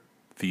compare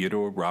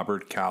Theodore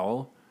Robert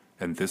Cowell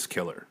and this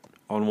killer.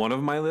 On one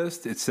of my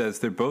lists, it says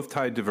they're both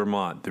tied to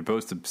Vermont. They're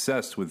both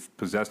obsessed with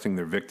possessing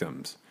their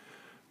victims.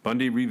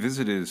 Bundy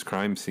revisited his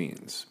crime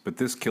scenes, but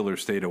this killer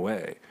stayed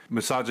away.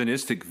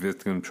 Misogynistic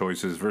victim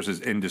choices versus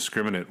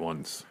indiscriminate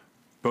ones.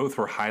 Both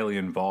were highly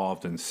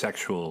involved in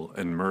sexual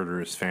and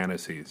murderous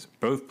fantasies.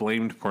 Both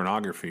blamed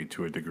pornography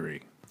to a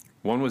degree.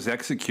 One was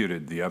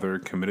executed, the other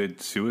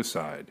committed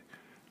suicide.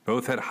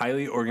 Both had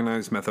highly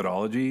organized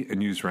methodology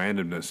and used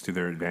randomness to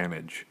their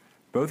advantage.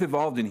 Both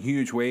evolved in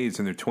huge ways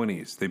in their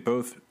 20s. They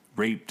both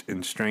raped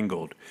and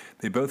strangled.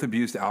 They both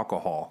abused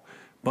alcohol.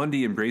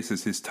 Bundy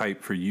embraces his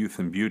type for youth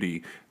and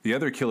beauty. The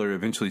other killer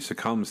eventually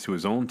succumbs to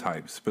his own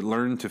types, but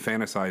learned to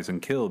fantasize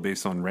and kill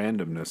based on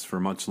randomness for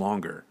much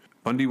longer.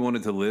 Bundy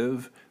wanted to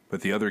live,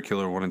 but the other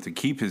killer wanted to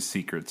keep his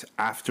secrets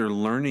after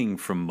learning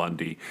from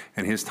Bundy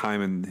and his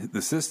time in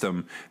the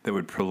system that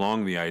would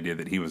prolong the idea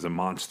that he was a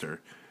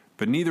monster.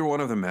 But neither one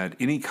of them had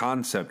any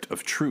concept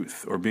of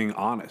truth or being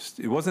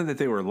honest. It wasn't that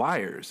they were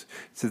liars.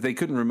 It's that they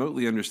couldn't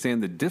remotely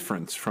understand the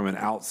difference from an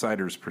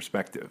outsider's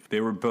perspective.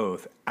 They were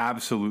both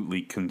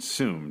absolutely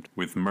consumed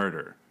with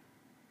murder.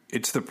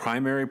 It's the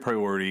primary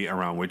priority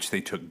around which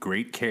they took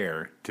great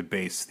care to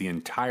base the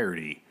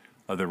entirety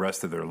of the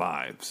rest of their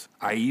lives.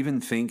 I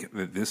even think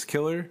that this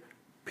killer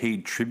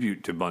paid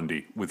tribute to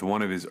Bundy with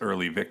one of his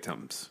early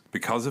victims.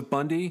 Because of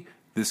Bundy,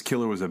 this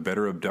killer was a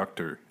better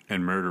abductor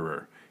and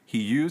murderer.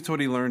 He used what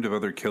he learned of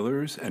other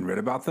killers and read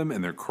about them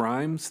and their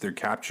crimes, their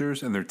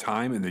captures, and their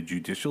time in the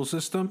judicial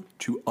system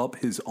to up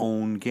his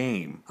own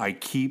game. I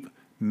keep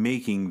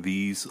making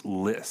these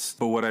lists.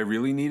 But what I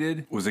really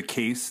needed was a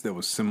case that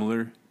was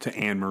similar to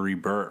Anne Marie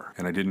Burr,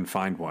 and I didn't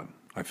find one.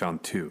 I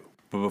found two.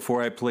 But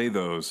before I play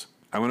those,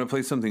 I want to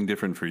play something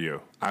different for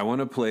you. I want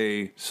to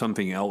play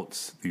something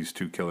else these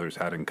two killers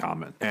had in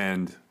common.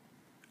 And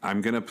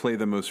I'm going to play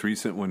the most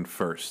recent one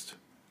first.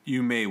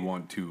 You may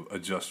want to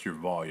adjust your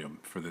volume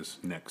for this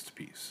next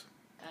piece.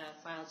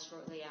 Filed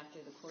shortly after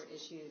the court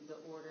issued the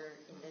order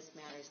in this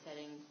matter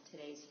setting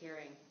today's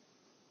hearing.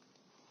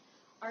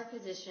 Our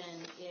position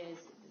is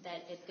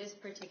that at this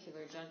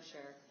particular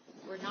juncture,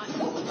 we're not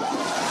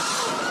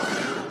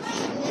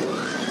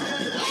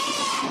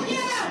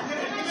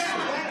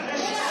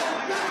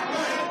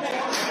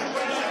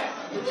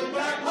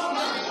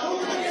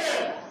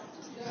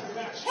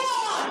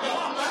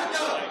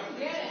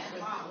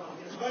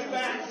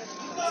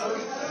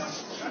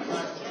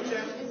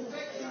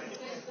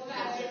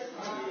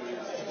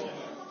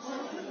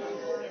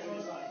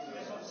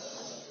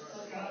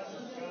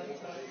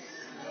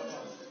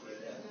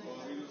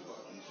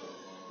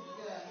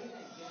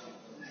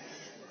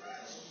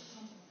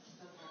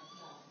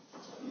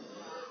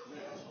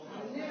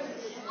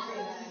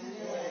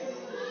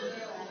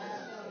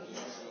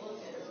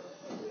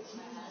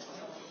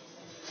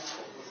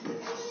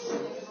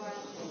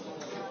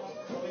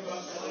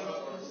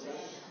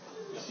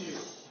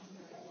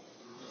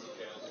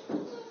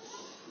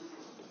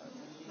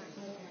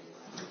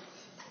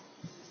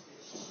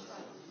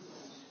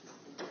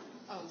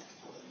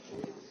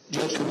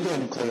Judge, can we go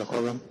ahead and clear the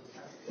courtroom?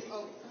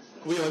 Can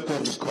we go ahead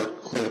and just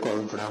clear the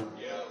courtroom for now?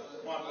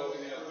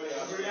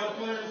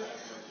 Okay.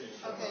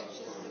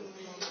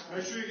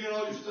 Make sure you get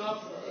all your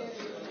stuff.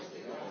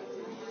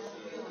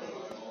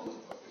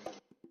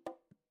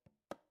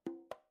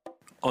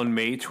 On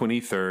May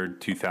 23,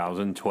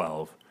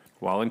 2012,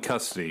 while in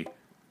custody,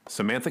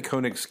 Samantha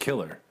Koenig's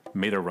killer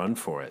made a run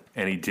for it,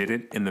 and he did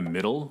it in the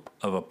middle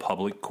of a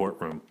public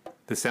courtroom.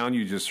 The sound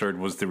you just heard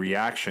was the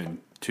reaction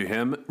to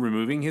him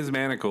removing his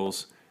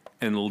manacles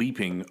and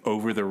leaping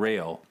over the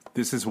rail.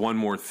 This is one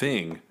more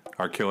thing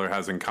our killer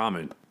has in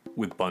common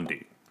with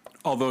Bundy,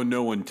 although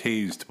no one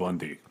tased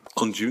Bundy.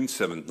 On June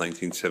 7,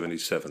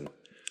 1977,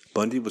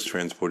 Bundy was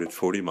transported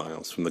 40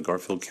 miles from the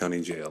Garfield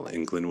County Jail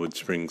in Glenwood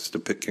Springs to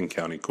Pitkin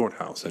County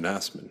Courthouse in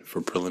Aspen for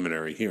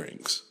preliminary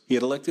hearings. He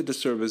had elected to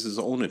serve as his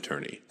own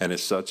attorney, and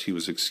as such, he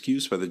was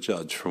excused by the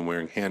judge from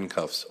wearing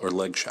handcuffs or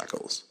leg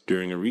shackles.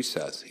 During a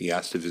recess, he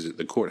asked to visit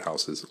the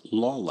courthouse's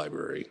law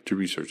library to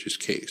research his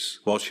case.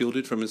 While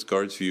shielded from his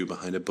guard's view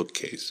behind a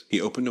bookcase,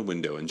 he opened a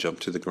window and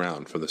jumped to the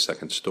ground from the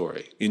second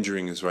story,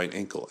 injuring his right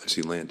ankle as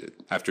he landed.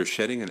 After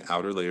shedding an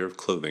outer layer of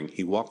clothing,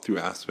 he walked through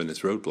Aspen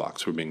as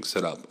roadblocks were being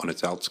set up on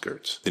its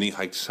outskirts. Then he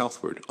hiked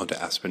southward onto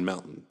Aspen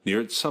Mountain.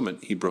 Near its summit,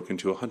 he broke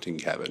into a hunting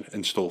cabin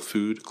and stole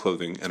food,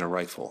 clothing, and a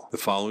rifle. The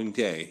following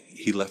day,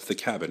 he left the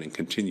cabin and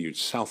continued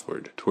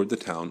southward toward the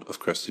town of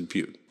Crested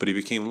Butte, but he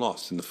became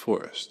lost in the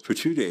forest. For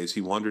 2 days,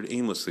 he wandered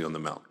aimlessly on the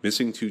mountain,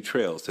 missing 2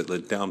 trails that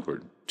led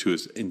downward to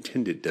his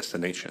intended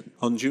destination.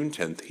 On June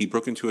 10th, he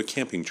broke into a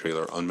camping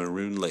trailer on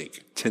Maroon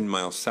Lake, 10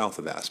 miles south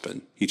of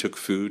Aspen. He took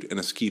food and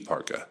a ski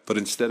parka, but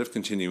instead of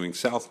continuing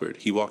southward,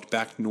 he walked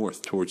back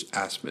north towards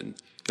Aspen,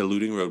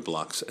 eluding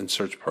roadblocks and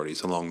search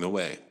parties along the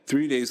way.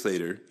 3 days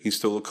later, he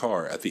stole a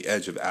car at the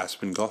edge of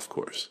Aspen Golf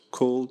Course.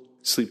 Cold,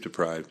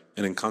 sleep-deprived,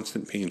 and in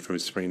constant pain from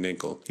his sprained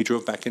ankle, he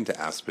drove back into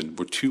Aspen,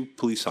 where 2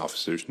 police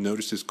officers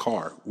noticed his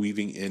car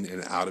weaving in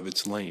and out of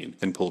its lane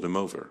and pulled him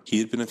over. He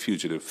had been a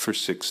fugitive for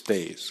 6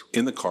 days.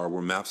 In the car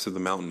were maps of the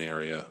mountain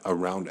area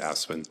around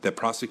Aspen that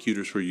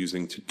prosecutors were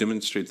using to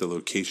demonstrate the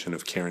location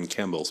of Karen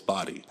Campbell's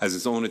body. As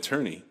his own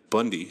attorney,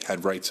 Bundy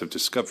had rights of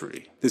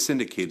discovery. This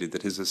indicated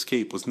that his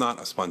escape was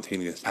not a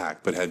spontaneous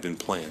act, but had been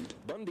planned.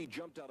 Bundy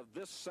jumped out of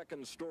this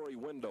second-story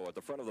window at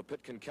the front of the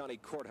Pitkin County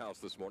Courthouse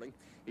this morning.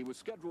 He was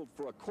scheduled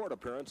for a court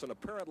appearance and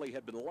apparently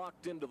had been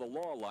locked into the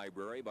law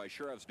library by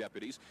sheriff's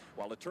deputies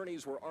while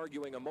attorneys were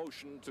arguing a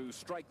motion to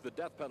strike the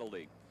death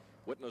penalty.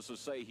 Witnesses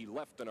say he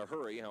left in a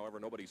hurry.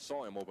 However, nobody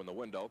saw him open the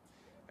window,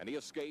 and he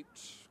escaped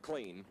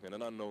clean in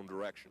an unknown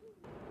direction.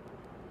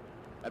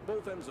 At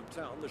both ends of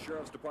town, the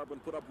Sheriff's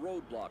Department put up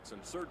roadblocks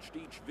and searched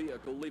each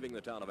vehicle leaving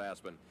the town of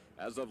Aspen.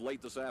 As of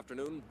late this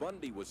afternoon,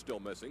 Bundy was still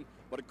missing,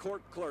 but a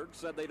court clerk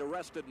said they'd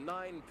arrested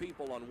 9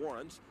 people on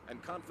warrants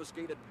and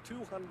confiscated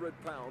 200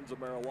 pounds of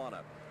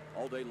marijuana.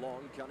 All day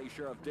long, County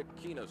Sheriff Dick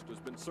Keenest has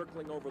been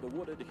circling over the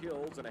wooded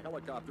hills in a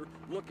helicopter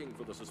looking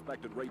for the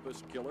suspected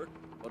rapist killer,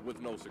 but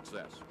with no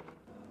success.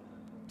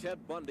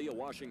 Ted Bundy, a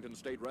Washington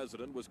State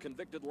resident, was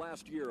convicted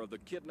last year of the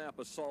kidnap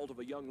assault of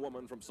a young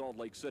woman from Salt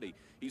Lake City.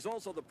 He's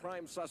also the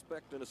prime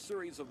suspect in a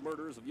series of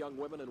murders of young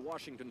women in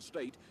Washington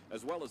State,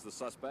 as well as the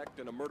suspect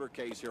in a murder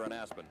case here in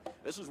Aspen.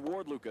 This is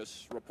Ward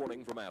Lucas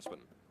reporting from Aspen.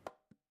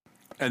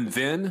 And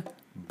then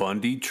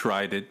Bundy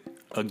tried it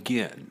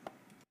again.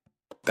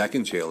 Back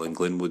in jail in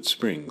Glenwood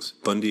Springs,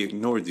 Bundy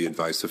ignored the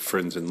advice of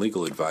friends and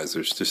legal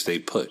advisors to stay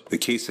put. The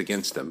case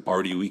against him,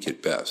 already weak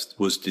at best,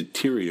 was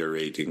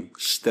deteriorating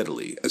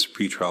steadily as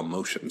pretrial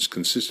motions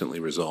consistently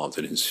resolved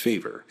in his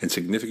favor, and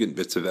significant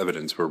bits of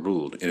evidence were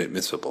ruled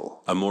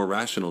inadmissible. A more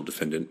rational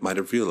defendant might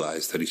have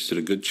realized that he stood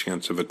a good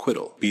chance of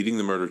acquittal. Beating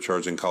the murder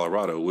charge in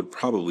Colorado would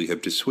probably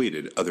have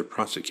dissuaded other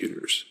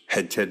prosecutors.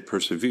 Had Ted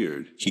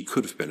persevered, he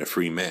could have been a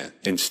free man.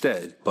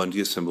 Instead,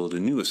 Bundy assembled a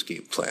new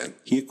escape plan.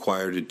 He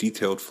acquired a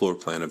detailed floor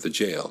plan gun of the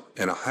jail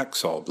and a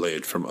hacksaw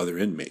blade from other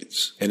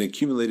inmates, and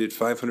accumulated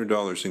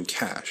 $500 in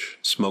cash,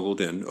 smuggled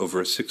in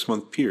over a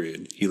 6-month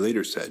period, he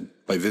later said,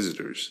 by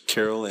visitors,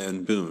 Carol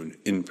Ann Boone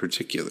in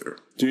particular.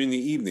 During the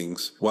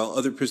evenings, while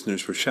other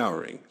prisoners were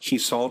showering, he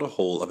sawed a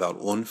hole about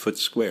 1 foot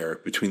square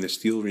between the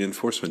steel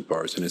reinforcement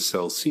bars in his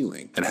cell's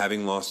ceiling, and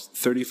having lost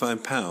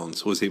 35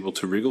 pounds, was able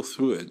to wriggle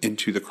through it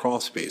into the crawl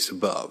space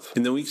above.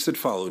 In the weeks that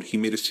followed, he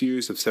made a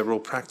series of several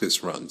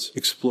practice runs,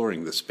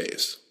 exploring the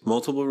space.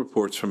 Multiple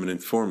reports from an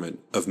informant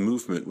of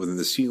movement within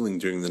the ceiling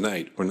during the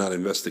night were not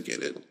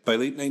investigated. By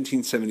late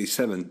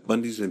 1977,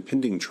 Bundy's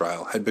impending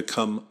trial had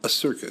become a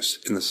circus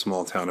in the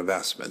small town of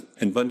Aspen,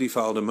 and Bundy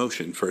filed a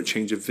motion for a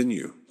change of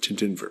venue to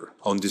Denver.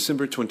 On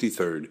December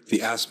 23rd,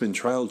 the Aspen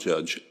trial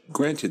judge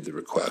granted the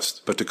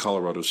request, but to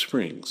Colorado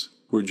Springs,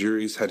 where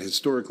juries had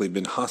historically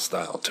been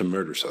hostile to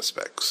murder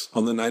suspects.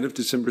 On the night of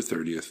December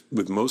 30th,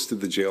 with most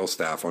of the jail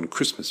staff on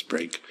Christmas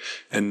break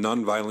and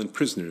nonviolent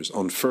prisoners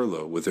on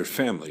furlough with their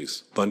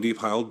families, Bundy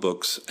piled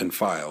books and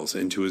files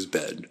into his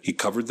bed. He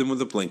covered them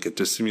with a blanket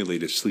to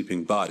simulate a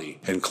sleeping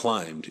body and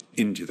climbed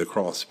into the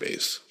crawl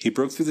space. He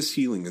broke through the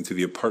ceiling into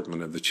the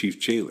apartment of the chief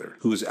jailer,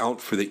 who was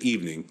out for the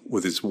evening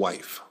with his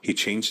wife. He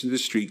changed into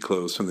street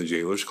clothes from the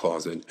jailer's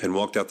closet and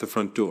walked out the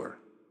front door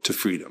to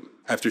freedom.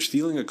 After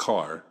stealing a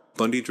car,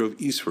 Bundy drove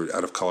eastward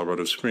out of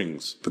Colorado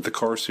Springs, but the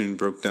car soon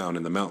broke down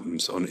in the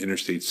mountains on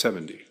Interstate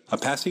 70. A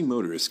passing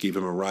motorist gave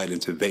him a ride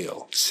into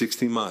Vail,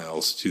 60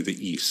 miles to the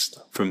east.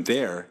 From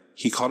there,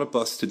 he caught a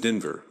bus to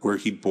Denver, where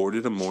he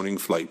boarded a morning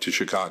flight to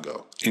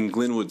Chicago. In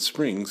Glenwood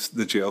Springs,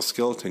 the jail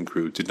skeleton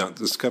crew did not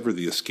discover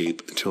the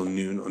escape until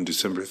noon on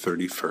December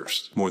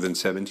 31st, more than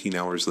 17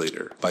 hours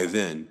later. By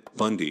then,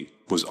 Bundy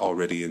was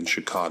already in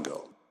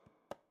Chicago.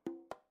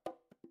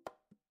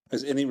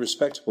 As any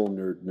respectable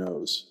nerd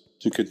knows,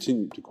 to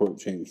continue to quote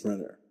James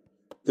Renner,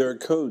 there are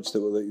codes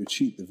that will let you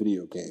cheat the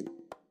video game.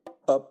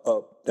 Up,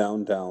 up,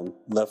 down, down,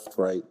 left,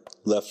 right,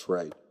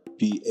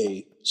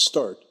 BA,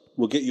 start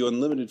will get you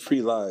unlimited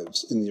free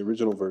lives in the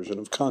original version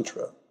of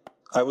Contra.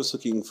 I was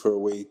looking for a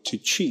way to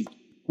cheat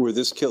where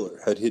this killer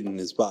had hidden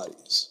his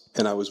bodies,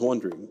 and I was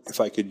wondering if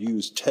I could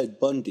use Ted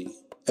Bundy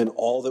and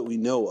all that we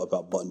know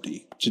about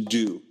Bundy to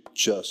do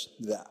just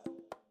that.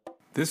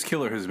 This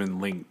killer has been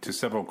linked to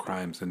several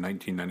crimes in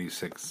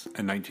 1996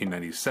 and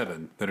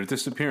 1997 that are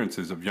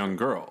disappearances of young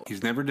girls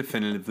he's never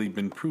definitively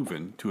been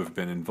proven to have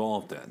been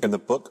involved in. In the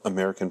book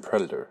American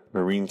Predator,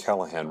 Maureen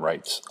Callahan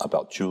writes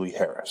about Julie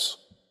Harris.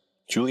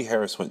 Julie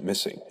Harris went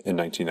missing in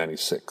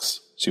 1996.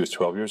 She was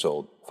 12 years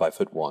old,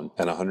 5'1",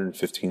 and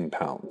 115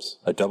 pounds,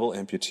 a double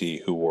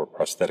amputee who wore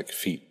prosthetic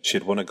feet. She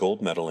had won a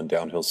gold medal in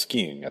downhill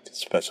skiing at the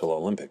Special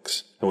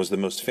Olympics and was the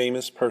most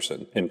famous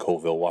person in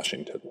Colville,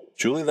 Washington.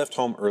 Julie left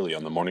home early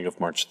on the morning of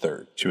March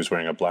 3rd. She was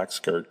wearing a black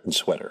skirt and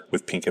sweater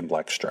with pink and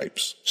black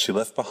stripes. She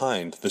left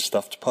behind the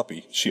stuffed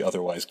puppy she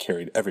otherwise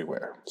carried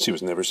everywhere. She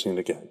was never seen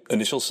again.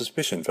 Initial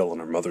suspicion fell on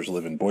her mother's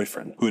live-in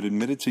boyfriend, who had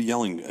admitted to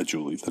yelling at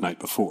Julie the night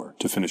before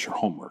to finish her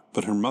homework,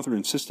 but her mother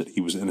insisted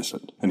he was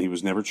innocent, and he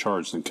was never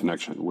charged in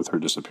connection with her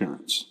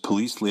disappearance.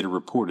 Police later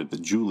reported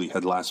that Julie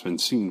had last been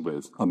seen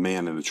with a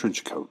man in a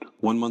trench coat.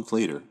 1 month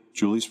later,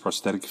 Julie's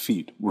prosthetic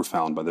feet were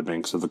found by the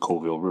banks of the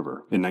Colville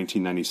River. In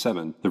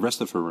 1997, the rest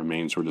of her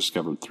remains were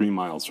discovered 3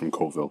 miles from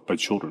Colville by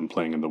children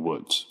playing in the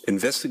woods.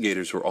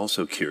 Investigators were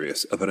also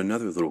curious about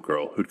another little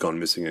girl who'd gone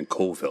missing in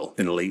Colville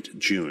in late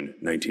June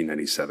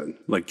 1997.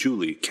 Like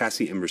Julie,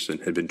 Cassie Emerson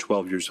had been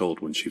 12 years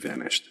old when she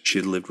vanished. She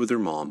had lived with her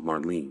mom,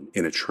 Marlene,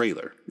 in a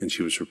trailer, and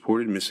she was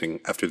reported missing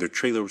after their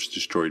trailer was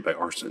destroyed by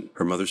arson.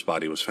 Her mother's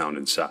body was found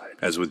inside.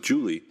 As with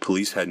Julie,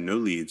 police had no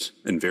leads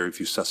and very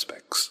few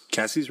suspects.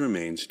 Cassie's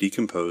remains,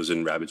 decomposed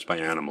and ravaged by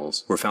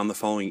animals, were found the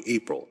following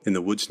April in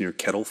the woods near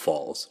Kettle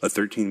Falls, a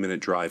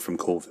 13-minute drive from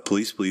Colville.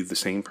 Police believe the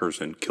same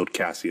person killed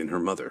Cassie and her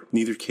mother.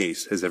 Neither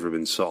case has ever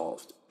been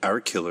solved. Our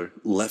killer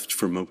left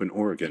for Mopen,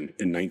 Oregon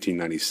in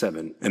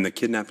 1997, and the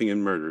kidnapping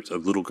and murders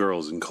of little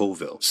girls in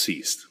Colville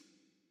ceased.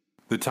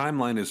 The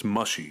timeline is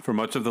mushy for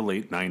much of the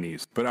late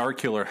 90s, but our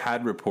killer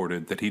had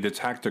reported that he'd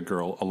attacked a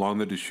girl along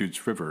the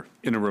Deschutes River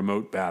in a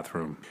remote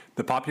bathroom.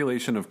 The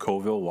population of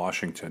Colville,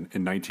 Washington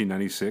in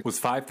 1996 was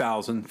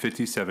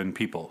 5,057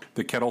 people.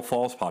 The Kettle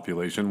Falls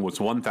population was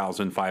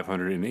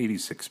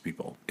 1,586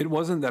 people. It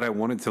wasn't that I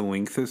wanted to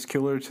link this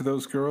killer to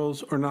those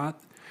girls or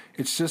not.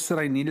 It's just that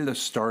I needed a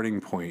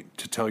starting point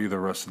to tell you the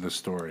rest of the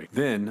story.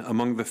 Then,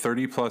 among the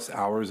 30-plus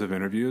hours of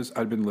interviews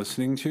I'd been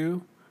listening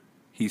to,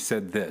 he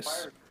said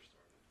this.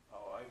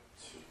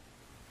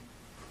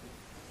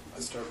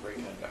 I started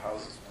breaking into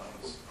houses when I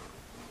was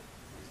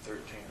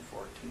 13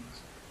 or 14.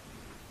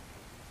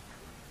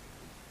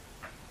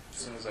 As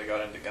soon as I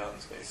got into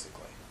guns,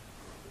 basically,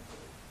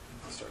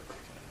 I started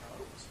breaking into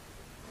houses.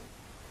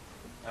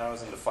 And I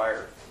was into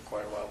fire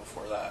quite a while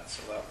before that,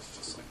 so that was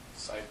just like a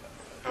side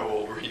benefit. How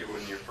old were you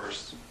when you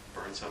first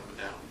burned something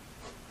down?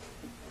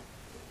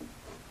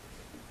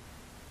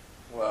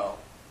 Well,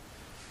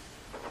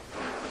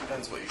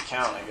 depends what you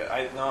count.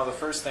 No, the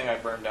first thing I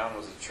burned down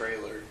was a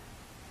trailer.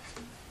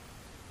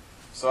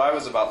 So I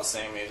was about the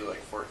same age, like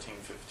 14,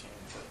 15.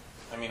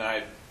 But, I mean, I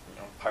had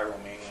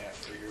pyromaniac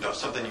 3 years ago. No,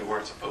 something you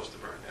weren't supposed to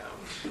burn down.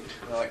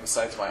 Like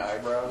besides my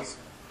eyebrows?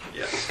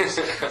 Yes.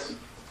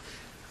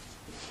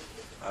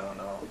 I don't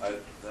know. I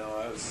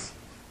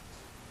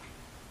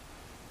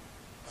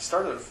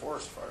started a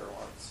forest fire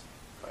once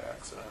by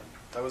accident.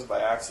 That was by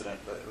accident,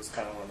 but it was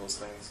kind of one of those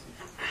things.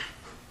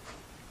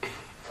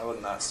 I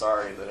wasn't that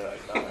sorry that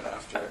I'd done it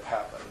after it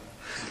happened,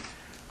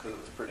 because it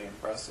was pretty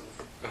impressive.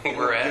 You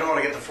don't want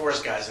to get the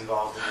forest guys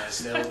involved in this.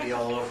 They'll be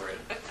all over it.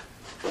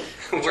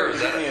 Where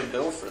was that? They gave me a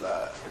bill for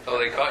that. Oh,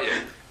 they caught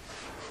you?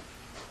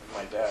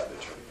 My dad, they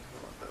tried to give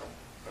him a bill.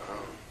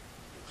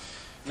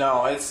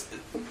 No, it's...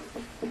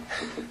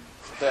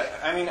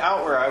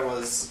 out where I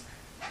was,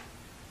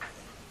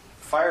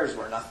 fires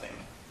were nothing.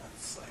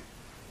 It's like,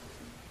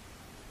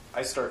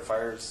 I start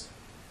fires,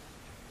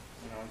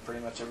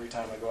 pretty much every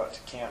time I go out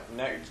to camp.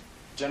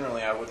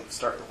 Generally, I wouldn't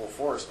start the whole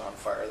forest on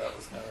fire. That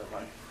was never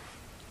my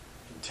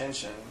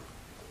intention.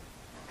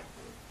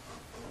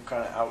 I'm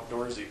kind of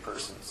outdoorsy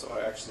person, so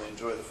I actually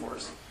enjoy the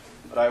forest.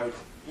 But I would,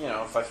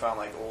 if I found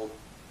like old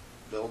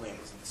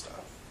buildings and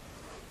stuff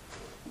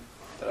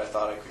that I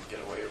thought I could get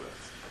away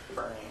with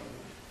burning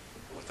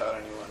without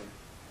anyone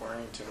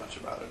worrying too much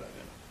about it, I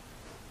didn't.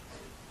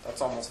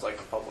 That's almost like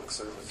a public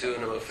service. Doing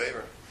them a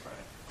favor. Right.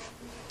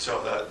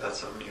 So that's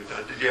something you've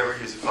done. Did you ever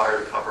use a fire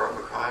to cover up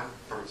a crime?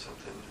 Burn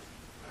something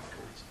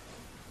afterwards?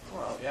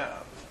 Well, yeah.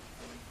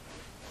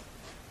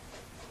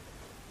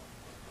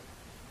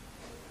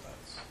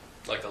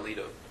 Like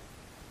Alito.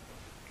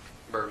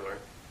 Burglary.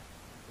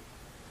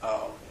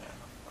 Oh, yeah.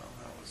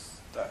 Well,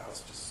 that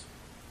house just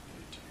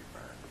needed to be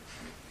burned.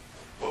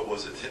 What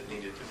was it that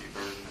needed to be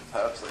burned?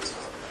 That place was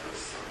a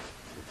mess.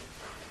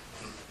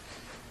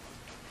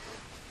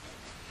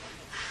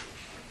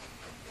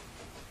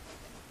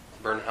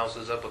 Burn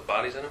houses up with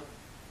bodies in them?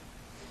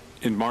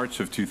 In March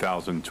of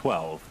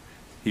 2012,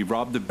 he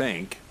robbed a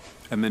bank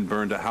and then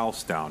burned a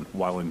house down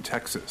while in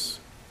Texas.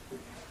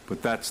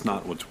 But that's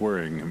not what's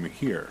worrying him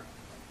here.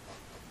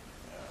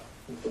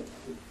 Yeah.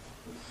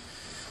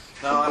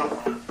 No, I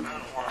don't want to.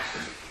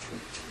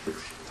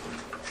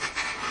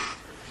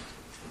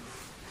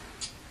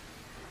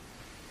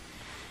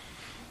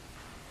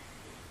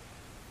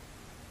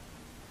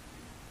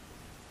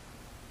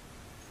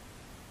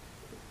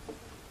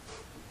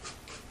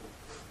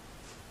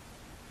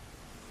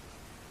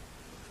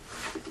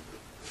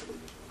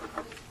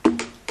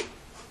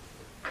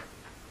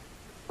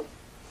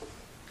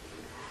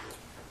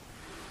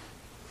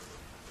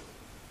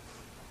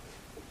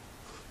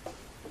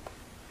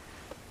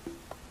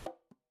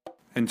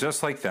 And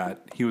just like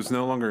that, he was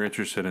no longer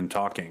interested in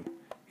talking.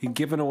 He'd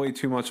given away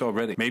too much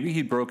already. Maybe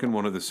he'd broken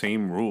one of the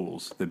same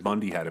rules that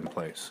Bundy had in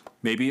place.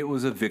 Maybe it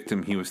was a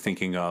victim he was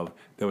thinking of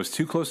that was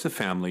too close to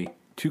family,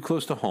 too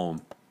close to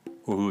home,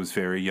 or who was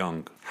very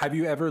young. Have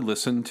you ever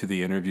listened to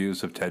the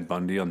interviews of Ted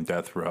Bundy on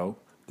death row?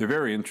 They're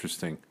very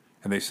interesting,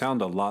 and they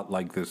sound a lot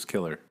like this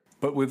killer,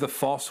 but with the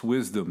false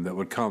wisdom that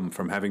would come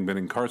from having been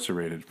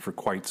incarcerated for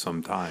quite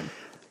some time.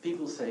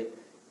 People say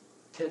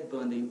Ted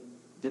Bundy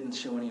didn't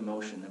show any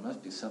emotion. There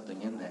must be something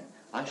in there.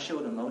 I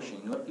showed emotion.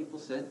 You know what people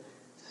said?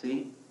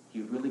 See,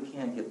 you really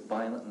can get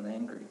violent and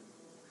angry.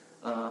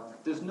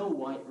 There's no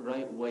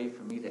right way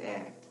for me to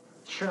act.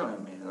 Sure,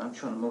 I'm mad. I'm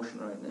showing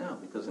emotion right now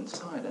because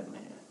inside I'm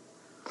mad.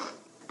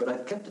 But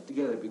I've kept it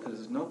together because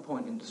there's no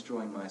point in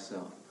destroying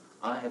myself.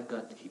 I have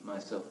got to keep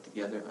myself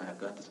together. I have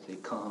got to stay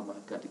calm.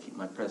 I've got to keep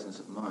my presence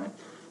of mind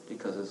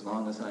because as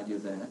long as I do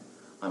that,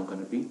 I'm going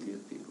to beat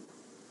these people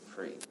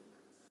free.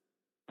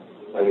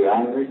 Are you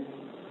angry?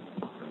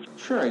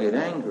 Sure, I get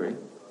angry.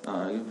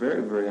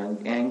 Very, very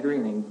angry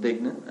and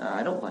indignant.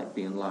 I don't like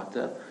being locked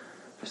up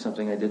for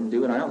something I didn't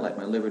do, and I don't like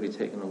my liberty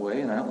taken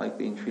away, and I don't like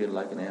being treated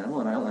like an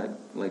animal, and I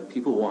don't like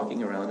people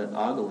walking around and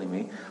ogling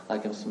me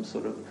like I'm some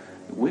sort of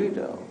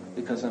weirdo,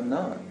 because I'm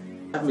not.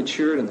 I've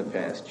matured in the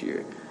past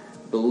year.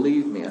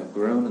 Believe me, I've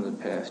grown in the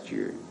past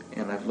year,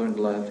 and I've learned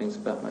a lot of things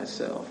about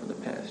myself in the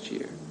past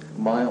year.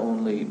 My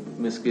only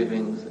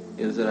misgivings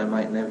is that I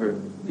might never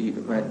be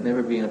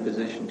in a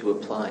position to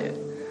apply it,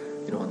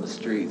 on the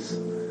streets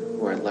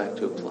where I'd like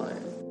to apply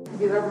it. Have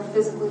you ever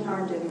physically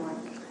harmed anyone?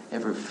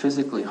 Ever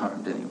physically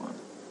harmed anyone?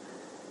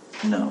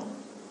 No.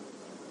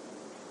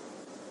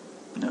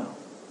 No.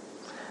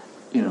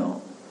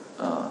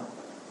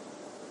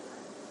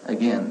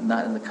 Again,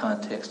 not in the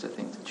context I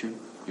think that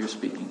you're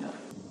speaking of.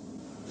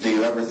 Do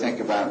you ever think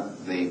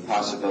about the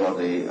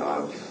possibility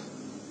of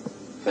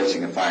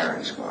facing a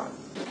firing squad?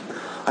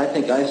 I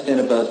think I stand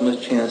about as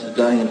much chance of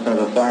dying in front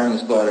of a firing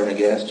squad or in a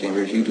gas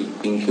chamber as you do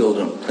being killed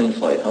on a plane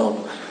flight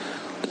home.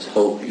 Let's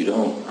hope you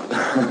don't.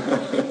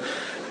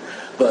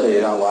 But you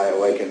don't lie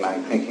awake at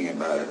night thinking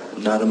about it?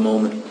 Not a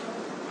moment.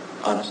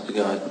 Honest to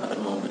God, not a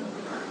moment.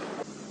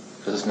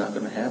 Because it's not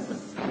going to happen.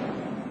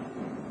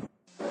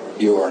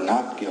 You are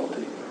not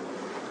guilty.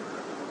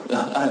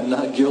 I'm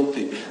not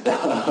guilty.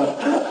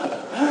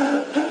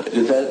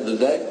 Does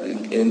that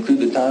include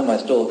the time I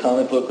stole a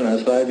comic book when I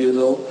was 5 years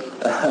old?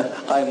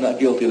 I am not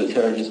guilty of the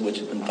charges which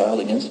have been filed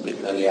against me.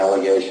 And the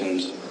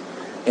allegations?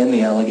 And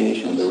the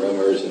allegations. And the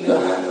rumors and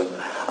the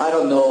I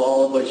don't know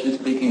all of what you're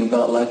speaking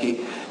about,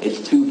 Lucky. It's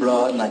too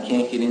broad, and I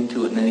can't get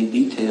into it in any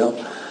detail.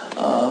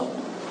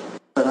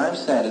 But I'm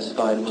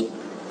satisfied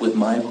with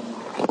my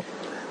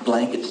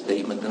blanket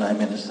statement that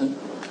I'm innocent.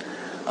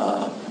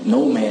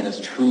 No man is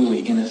truly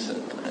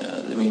innocent.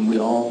 I mean, we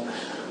all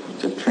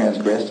have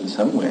transgressed in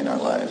some way in our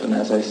lives. And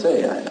as I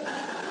say,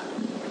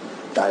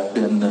 I've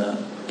been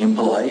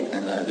impolite,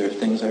 and there are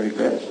things I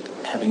regret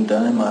having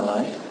done in my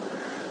life.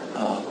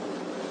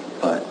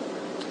 But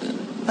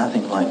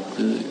nothing like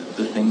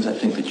the things I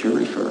think that you're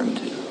referring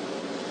to.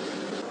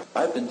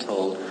 I've been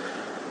told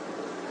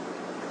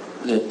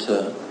that,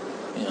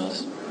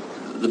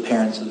 the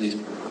parents of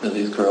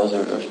these girls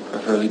are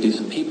fairly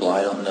decent people.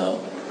 I don't know.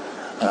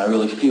 And I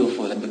really feel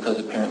for them because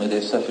apparently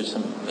they've suffered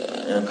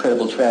an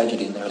incredible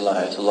tragedy in their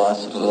lives. The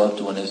loss of a loved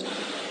one is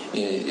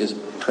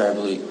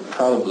probably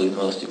the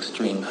most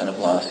extreme kind of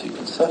loss you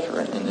can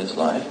suffer in this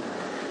life.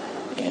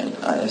 And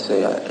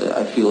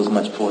I feel as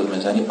much for them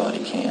as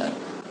anybody can.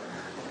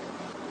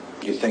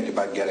 You think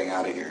about getting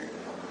out of here?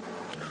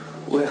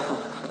 Well,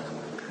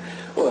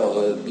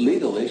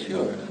 legally,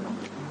 sure.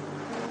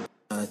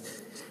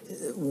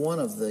 One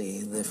of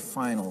the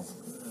final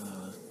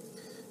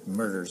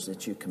murders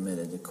that you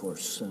committed, of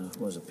course,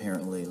 was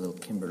apparently little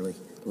Kimberly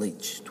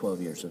Leach,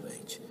 12 years of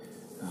age.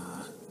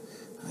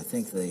 I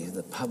think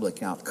the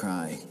public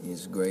outcry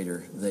is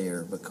greater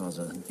there because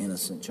an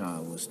innocent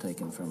child was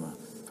taken from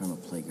a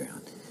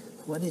playground.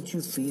 What did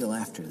you feel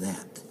after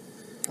that?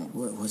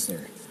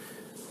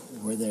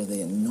 Were there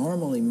the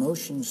normal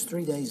emotions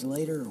 3 days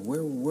later?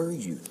 Where were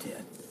you,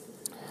 Ted?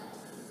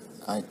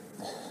 I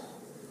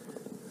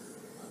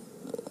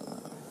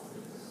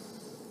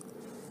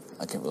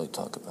can't really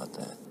talk about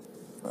that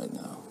right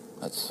now.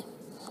 That's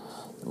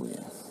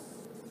weird.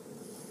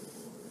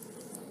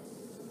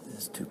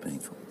 It's too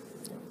painful.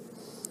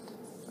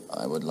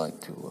 I would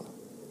like to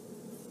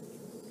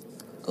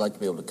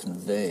be able to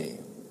convey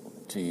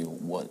to you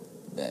what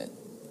that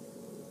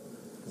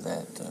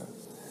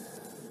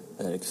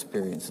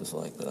experience is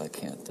like, but I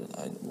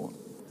won't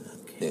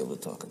be able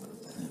to talk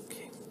about that.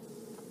 Okay.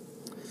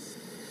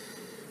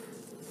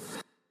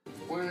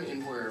 When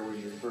and where was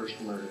your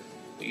first murder?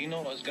 You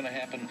know what's going to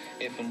happen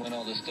if and when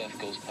all this stuff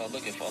goes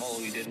public, if all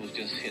we did was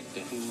just hit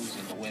the who's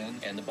and the when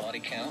and the body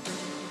count?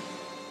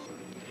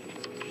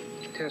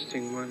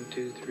 Testing 1,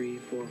 2, 3,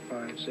 4,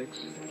 5,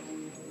 6.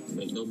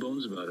 Make no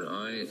bones about it.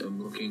 I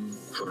am looking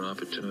for an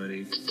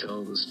opportunity to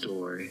tell the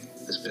story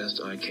as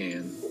best I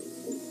can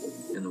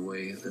in a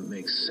way that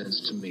makes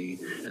sense to me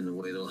and the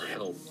way that'll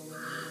help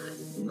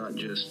not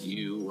just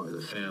you or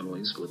the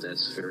families, but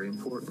that's very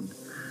important,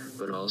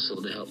 but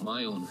also to help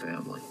my own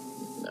family.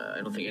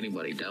 I don't think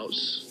anybody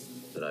doubts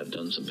that I've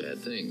done some bad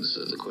things.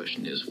 The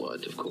question is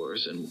what, of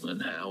course,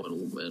 and how,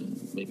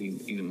 and maybe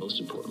even most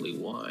importantly,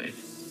 why.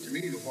 To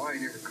me, the why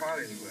never caught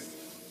anybody.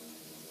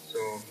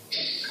 So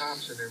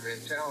cops and their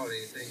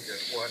mentality think of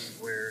what,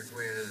 where,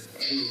 when,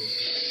 who.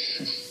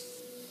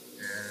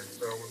 And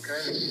so we're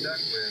kind of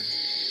stuck with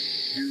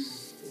you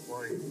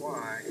wanting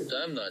why.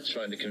 I'm not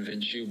trying to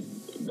convince you,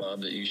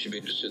 Bob, that you should be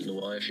interested in the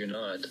why if you're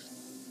not.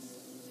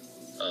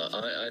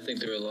 I think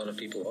there are a lot of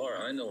people who are.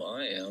 I know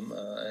I am.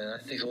 And I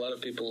think a lot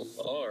of people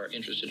are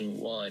interested in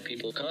why.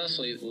 People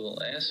constantly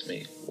will ask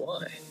me,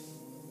 why?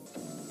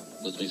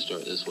 Let me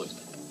start this way.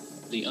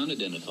 The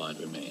unidentified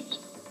remains.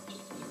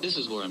 This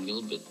is where I'm a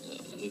little bit,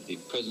 the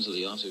presence of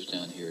the officers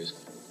down here is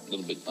a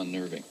little bit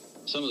unnerving.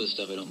 Some of the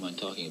stuff I don't mind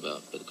talking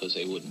about, but because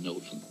they wouldn't know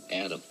it from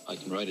Adam, I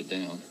can write it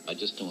down. I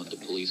just don't want the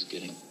police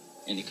getting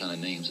any kind of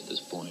names at this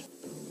point.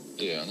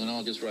 Yeah, and then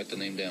I'll just write the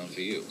name down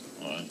for you,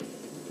 all right?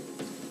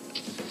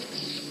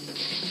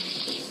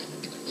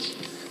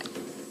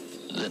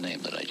 The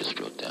name that I just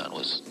wrote down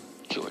was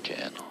George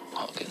Ann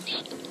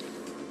Hawkins.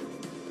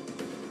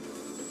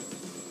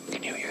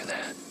 Can you hear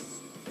that?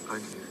 I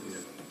can hear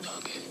you.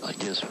 Okay. I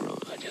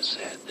just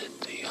said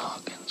that the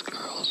Hawkins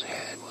girl's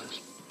head was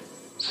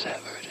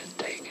severed and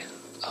taken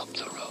up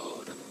the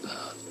road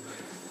about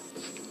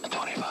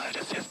 25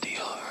 to 50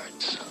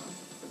 yards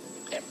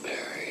and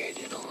buried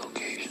in a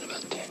location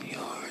about 10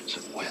 yards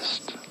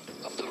west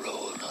of the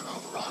road on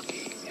a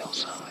rocky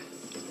hillside.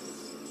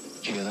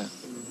 Did you hear that?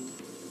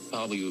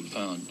 Probably you would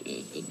found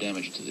the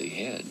damage to the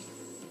head,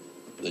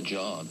 the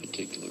jaw in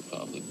particular,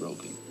 probably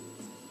broken.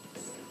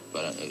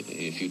 But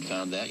if you'd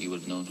found that, you would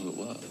have known who it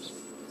was.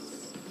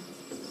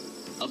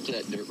 Up to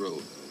that dirt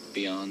road,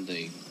 beyond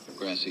the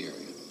grassy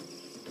area.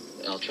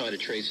 I'll try to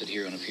trace it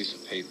here on a piece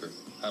of paper.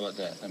 How about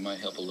that? That might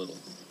help a little.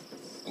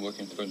 I'm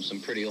working from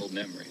some pretty old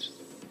memories.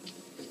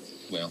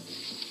 Well,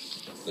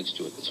 let's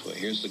do it this way.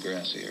 Here's the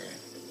grassy area.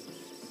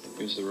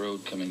 Here's the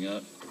road coming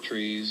up,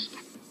 trees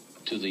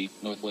to the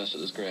northwest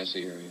of this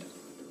grassy area.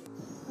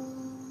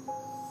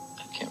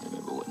 I can't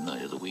remember what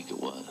night of the week it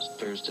was.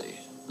 Thursday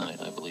night,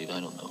 I believe.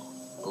 I don't know.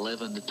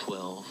 11 to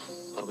 12,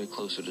 probably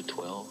closer to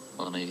 12,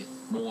 on a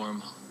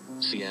warm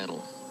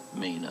Seattle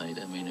May night.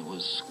 I mean,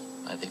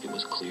 I think it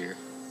was clear.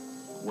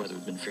 Weather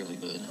had been fairly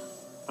good.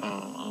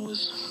 I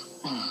was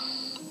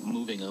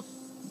moving up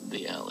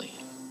the alley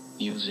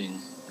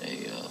using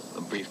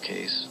a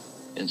briefcase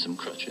and some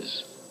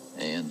crutches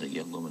and a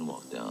young woman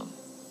walked down.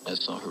 I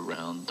saw her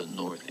round the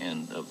north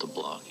end of the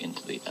block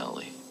into the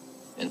alley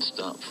and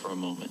stop for a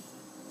moment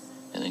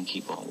and then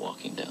keep on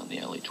walking down the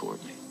alley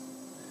toward me.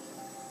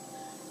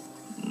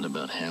 And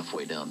about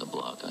halfway down the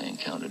block, I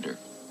encountered her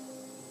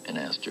and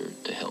asked her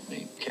to help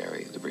me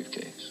carry the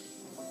briefcase,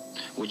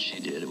 which she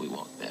did, and we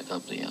walked back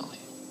up the alley.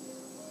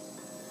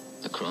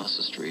 Across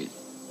the street,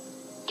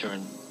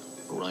 turned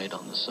right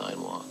on the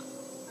sidewalk,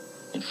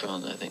 and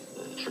found, I think,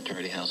 the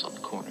fraternity house on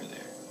the corner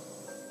there.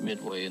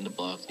 Midway in the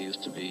block, there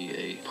used to be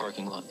a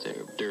parking lot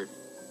there, dirt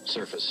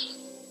surface,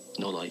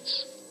 no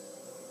lights,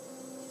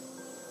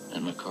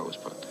 and my car was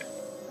parked there.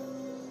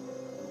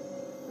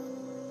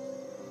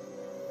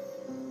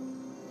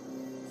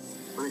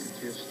 I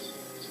just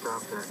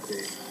stop that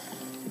tape.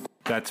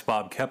 That's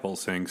Bob Keppel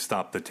saying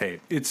stop the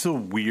tape. It's a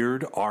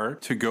weird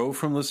art to go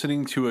from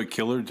listening to a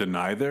killer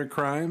deny their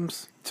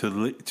crimes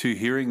to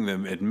hearing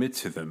them admit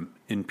to them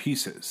in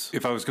pieces.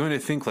 If I was going to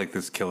think like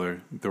this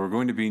killer, there were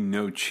going to be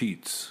no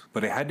cheats.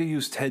 But I had to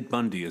use Ted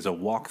Bundy as a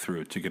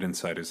walkthrough to get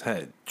inside his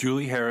head.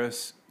 Julie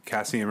Harris,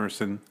 Cassie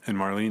Emerson, and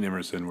Marlene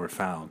Emerson were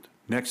found.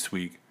 Next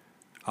week,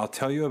 I'll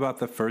tell you about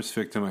the first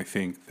victim I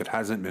think that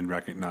hasn't been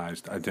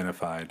recognized,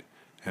 identified,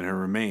 and her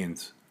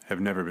remains have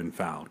never been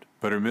found.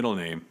 But her middle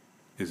name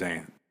is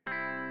Ann.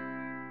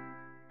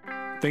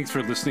 Thanks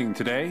for listening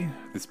today.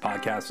 This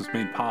podcast was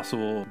made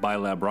possible by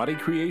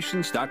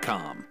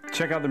LabratiCreations.com.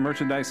 Check out the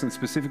merchandise and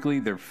specifically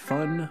their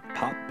fun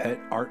Pop Pet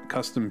art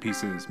custom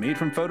pieces made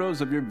from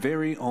photos of your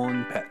very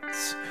own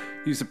pets.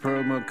 Use the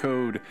promo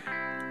code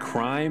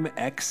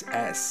CRIMEXS,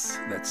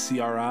 that's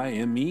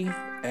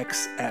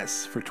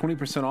CRIMEXS, for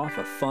 20% off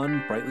a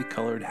fun, brightly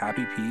colored,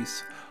 happy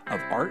piece of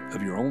art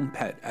of your own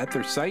pet at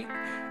their site,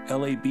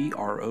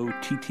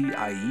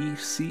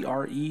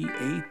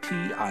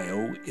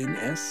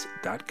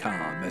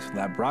 LabrotitieCreations.com. That's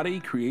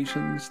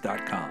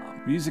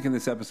LabratiCreations.com. Music in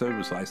this episode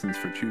was licensed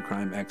for True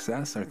Crime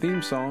XS. Our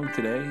theme song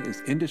today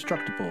is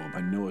Indestructible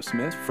by Noah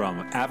Smith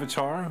from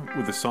Avatar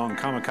with the song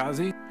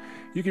Kamikaze.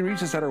 You can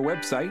reach us at our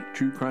website,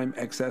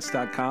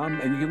 truecrimexs.com,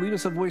 and you can leave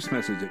us a voice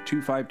message at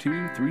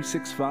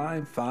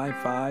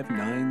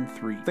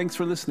 252-365-5593. Thanks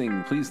for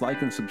listening. Please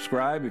like and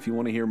subscribe if you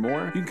want to hear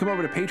more. You can come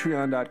over to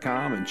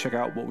patreon.com and check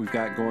out what we've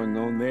got going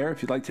on there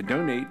if you'd like to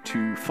donate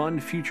to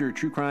fund future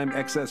True Crime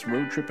XS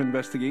road trip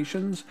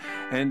investigations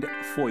and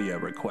FOIA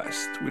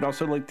requests. We'd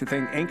also like to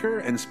thank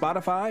Anchor and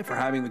Spotify for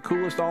having the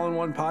coolest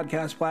all-in-one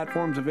podcast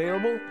platforms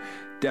available.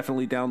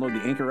 Definitely download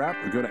the Anchor app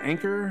or go to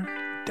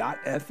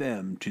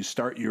Anchor.fm to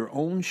start your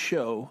own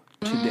show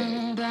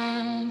today.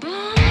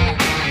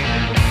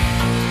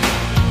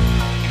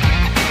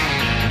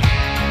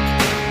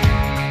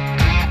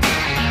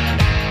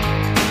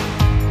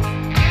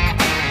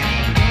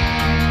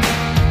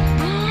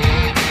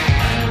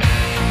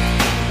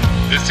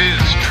 This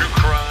is True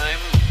Crime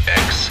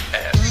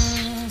XS.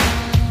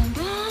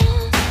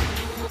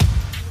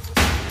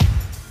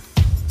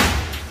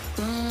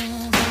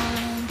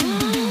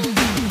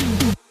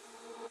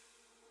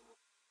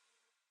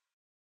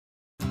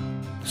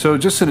 So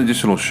just an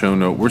additional show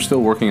note, we're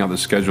still working out the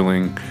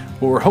scheduling.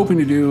 What we're hoping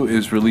to do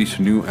is release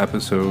new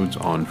episodes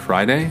on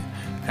Friday,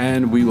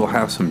 and we will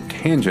have some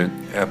tangent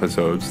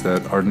episodes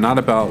that are not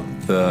about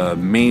the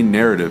main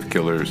narrative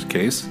killer's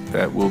case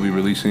that we'll be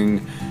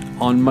releasing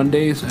on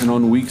Mondays and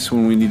on weeks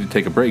when we need to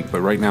take a break.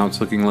 But right now it's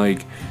looking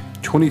like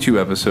 22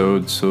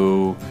 episodes,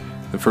 so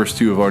the first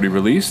 2 have already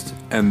released,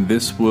 and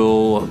this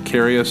will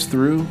carry us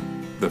through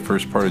the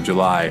first part of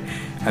July.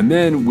 And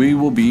then we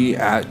will be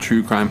at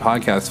True Crime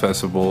Podcast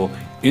Festival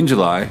in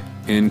July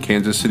in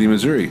Kansas City,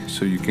 Missouri.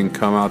 So you can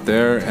come out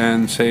there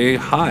and say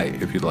hi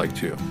if you'd like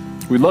to.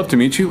 We'd love to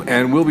meet you,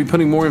 and we'll be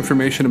putting more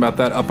information about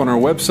that up on our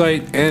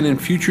website and in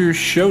future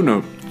show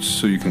notes,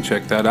 so you can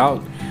check that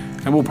out.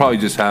 And we'll probably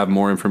just have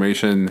more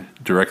information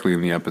directly in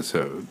the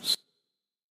episodes.